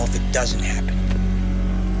happens and I'll know if it doesn't happen.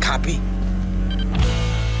 Copy?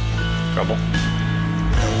 Trouble?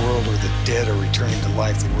 In a world where the dead are returning to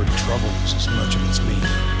life, the word trouble is as much of its meaning.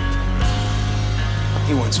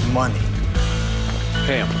 He wants money.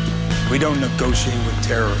 Pay him. We don't negotiate with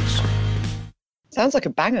terrorists. Sounds like a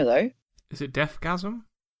banger, though. Is it Deathgasm?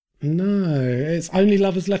 No, it's Only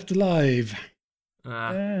Lovers Left Alive.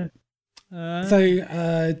 So,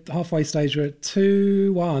 halfway stage, we're at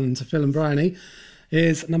 2-1 to Phil and Bryony.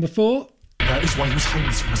 Is number 4. That is why he was hiding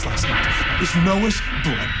this from us last night. It's Noah's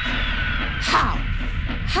blood.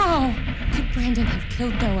 How could Brandon have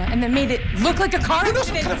killed Noah and then made it look like a car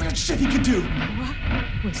accident? What kind of shit he could do? Noah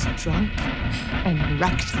was drunk and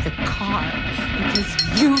wrecked the car because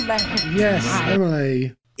you let him. Yes, drive.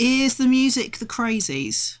 Emily. Is the music The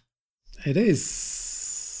Crazies? It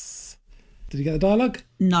is. Did you get the dialogue?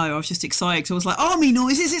 No, I was just excited because I was like, army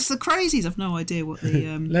noises, it's The Crazies. I've no idea what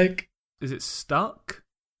the... Luke? Is it Stuck?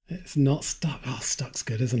 It's not Stuck. Oh, Stuck's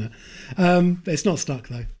good, isn't it? It's not Stuck,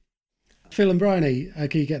 though. Phil and Bryony,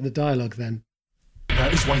 can you get the dialogue then?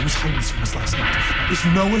 That is why he was hiding this from us last night. It's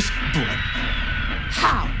Noah's blood.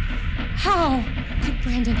 How could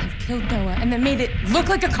Brandon have killed Noah and then made it look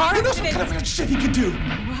like a car accident? That's what kind of shit he could do.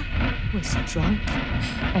 Noah was drunk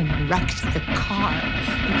and wrecked the car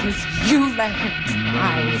because you let him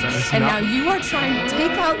drive. And now you are trying to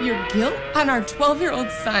take out your guilt on our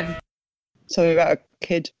 12-year-old son. Something about a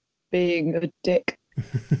kid being a dick.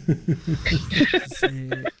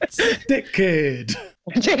 Dick Kid.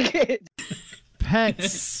 Dick Kid. Pet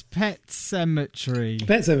Sematary.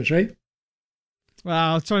 Pet Sematary. Well,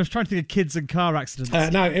 I was trying to think of kids and car accidents.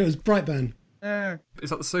 No, it was Brightburn.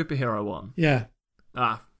 Is that the superhero one? Yeah.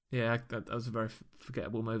 Yeah, that was a very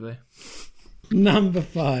forgettable movie. Number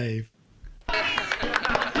 5.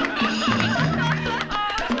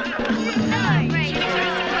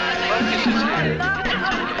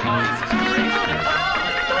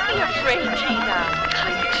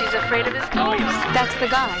 She's afraid of his ghost. That's the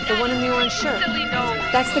guy, the one in the orange shirt.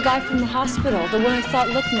 That's the guy from the hospital, the one I thought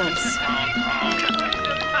looked nice.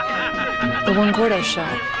 The one Gordo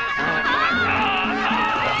shot.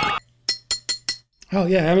 Oh,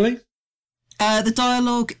 yeah, Emily? The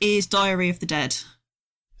dialogue is Diary of the Dead.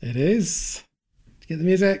 It is. Did you get the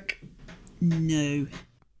music? No.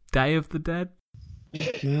 Day of the Dead?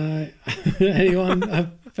 No.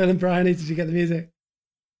 Anyone? Phil and Bryony, did you get the music?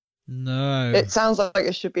 No. It sounds like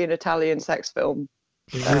it should be an Italian sex film.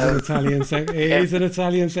 It is an Italian sex. It is an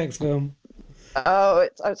Italian sex film. Oh,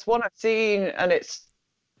 it's one I've seen, and it's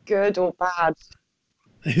good or bad.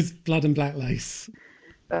 It's Blood and Black Lace.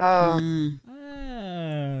 Oh.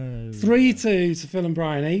 3-2 to Phil and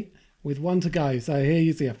Bryony, with 1 to go. So here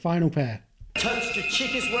you see a final pair. Touch the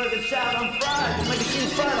chickens where it's out on fried. The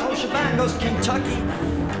magazine's fried, the whole shebang goes to Kentucky.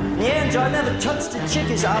 In the end, I never touched the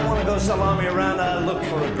chickies. I want to go salami around, I look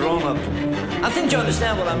for a grown-up. I think you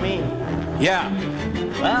understand what I mean. Yeah.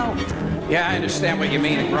 Well, Yeah, I understand what you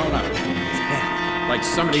mean, a grown-up. Like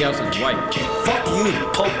somebody else's wife. fuck you,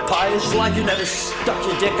 Pope Pius, like you never stuck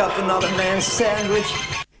your dick up another man's sandwich.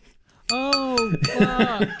 Oh,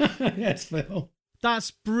 fuck. Yes, Phil.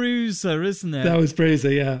 That's Bruiser, isn't it? That was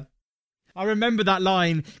Bruiser, yeah. I remember that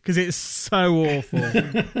line because it's so awful.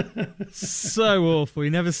 So awful. You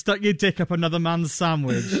never stuck your dick up another man's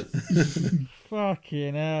sandwich.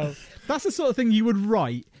 Fucking hell. That's the sort of thing you would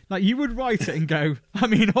write. Like, you would write it and go, I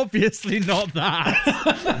mean, obviously not that.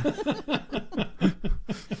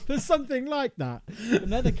 There's something like that. But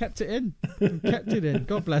no, they kept it in.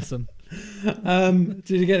 God bless them. Did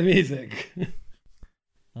you get the music?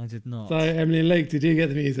 I did not. So, Emily and Luke, did you get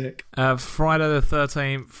the music? Friday the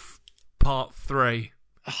 13th, Part 3.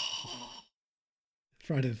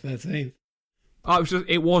 Friday the 13th. Oh,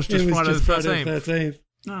 it was just Friday the 13th. Friday the 13th.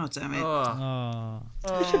 Oh, damn it.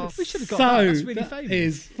 We should have got So, that. That's really that famous.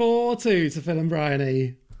 is 4-2 to Phil and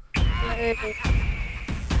Bryony.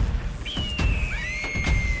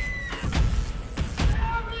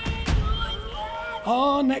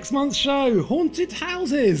 Our next month's show, Haunted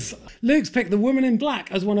Houses. Luke's picked The Woman in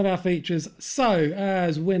Black as one of our features. So,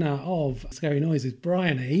 as winner of Scary Noises,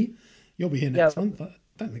 Bryony, you'll be here next month. I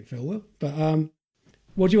don't think Phil will. But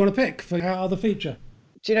what do you want to pick for our other feature?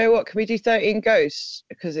 Do you know what? Can we do 13 Ghosts?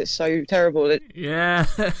 Because it's so terrible. Yeah.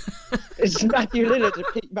 It's Matthew Lillard and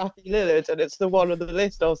Pete Matthew Lillard, and it's the one on the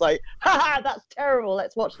list. I was like, haha, that's terrible.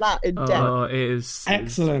 Let's watch that in depth. Oh, it is.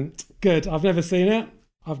 Excellent. Good. I've never seen it.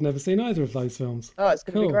 I've never seen either of those films. Oh, it's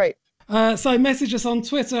going to be great. So message us on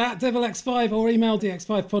Twitter at DevilX5 or email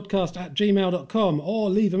dx5podcast@gmail.com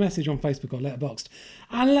or leave a message on Facebook or Letterboxd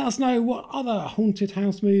and let us know what other haunted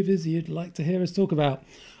house movies you'd like to hear us talk about.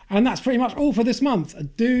 And that's pretty much all for this month.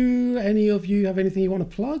 Do any of you have anything you want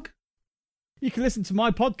to plug? You can listen to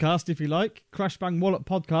my podcast if you like, Crash Bang Wallop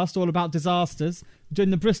podcast, all about disasters. We're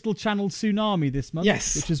doing the Bristol Channel tsunami this month.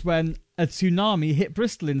 Yes. Which is when a tsunami hit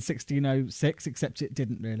Bristol in 1606, except it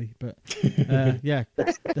didn't really. But yeah,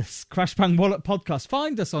 this Crash Bang Wallop podcast.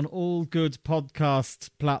 Find us on all good podcast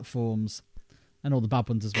platforms and all the bad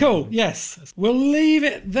ones as well. Cool, yes. We'll leave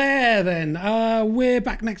it there then. We're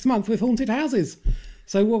back next month with Haunted Houses.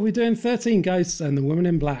 So what we're doing, 13 Ghosts and The Woman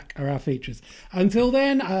in Black are our features. Until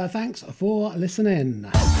then, thanks for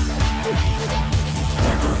listening.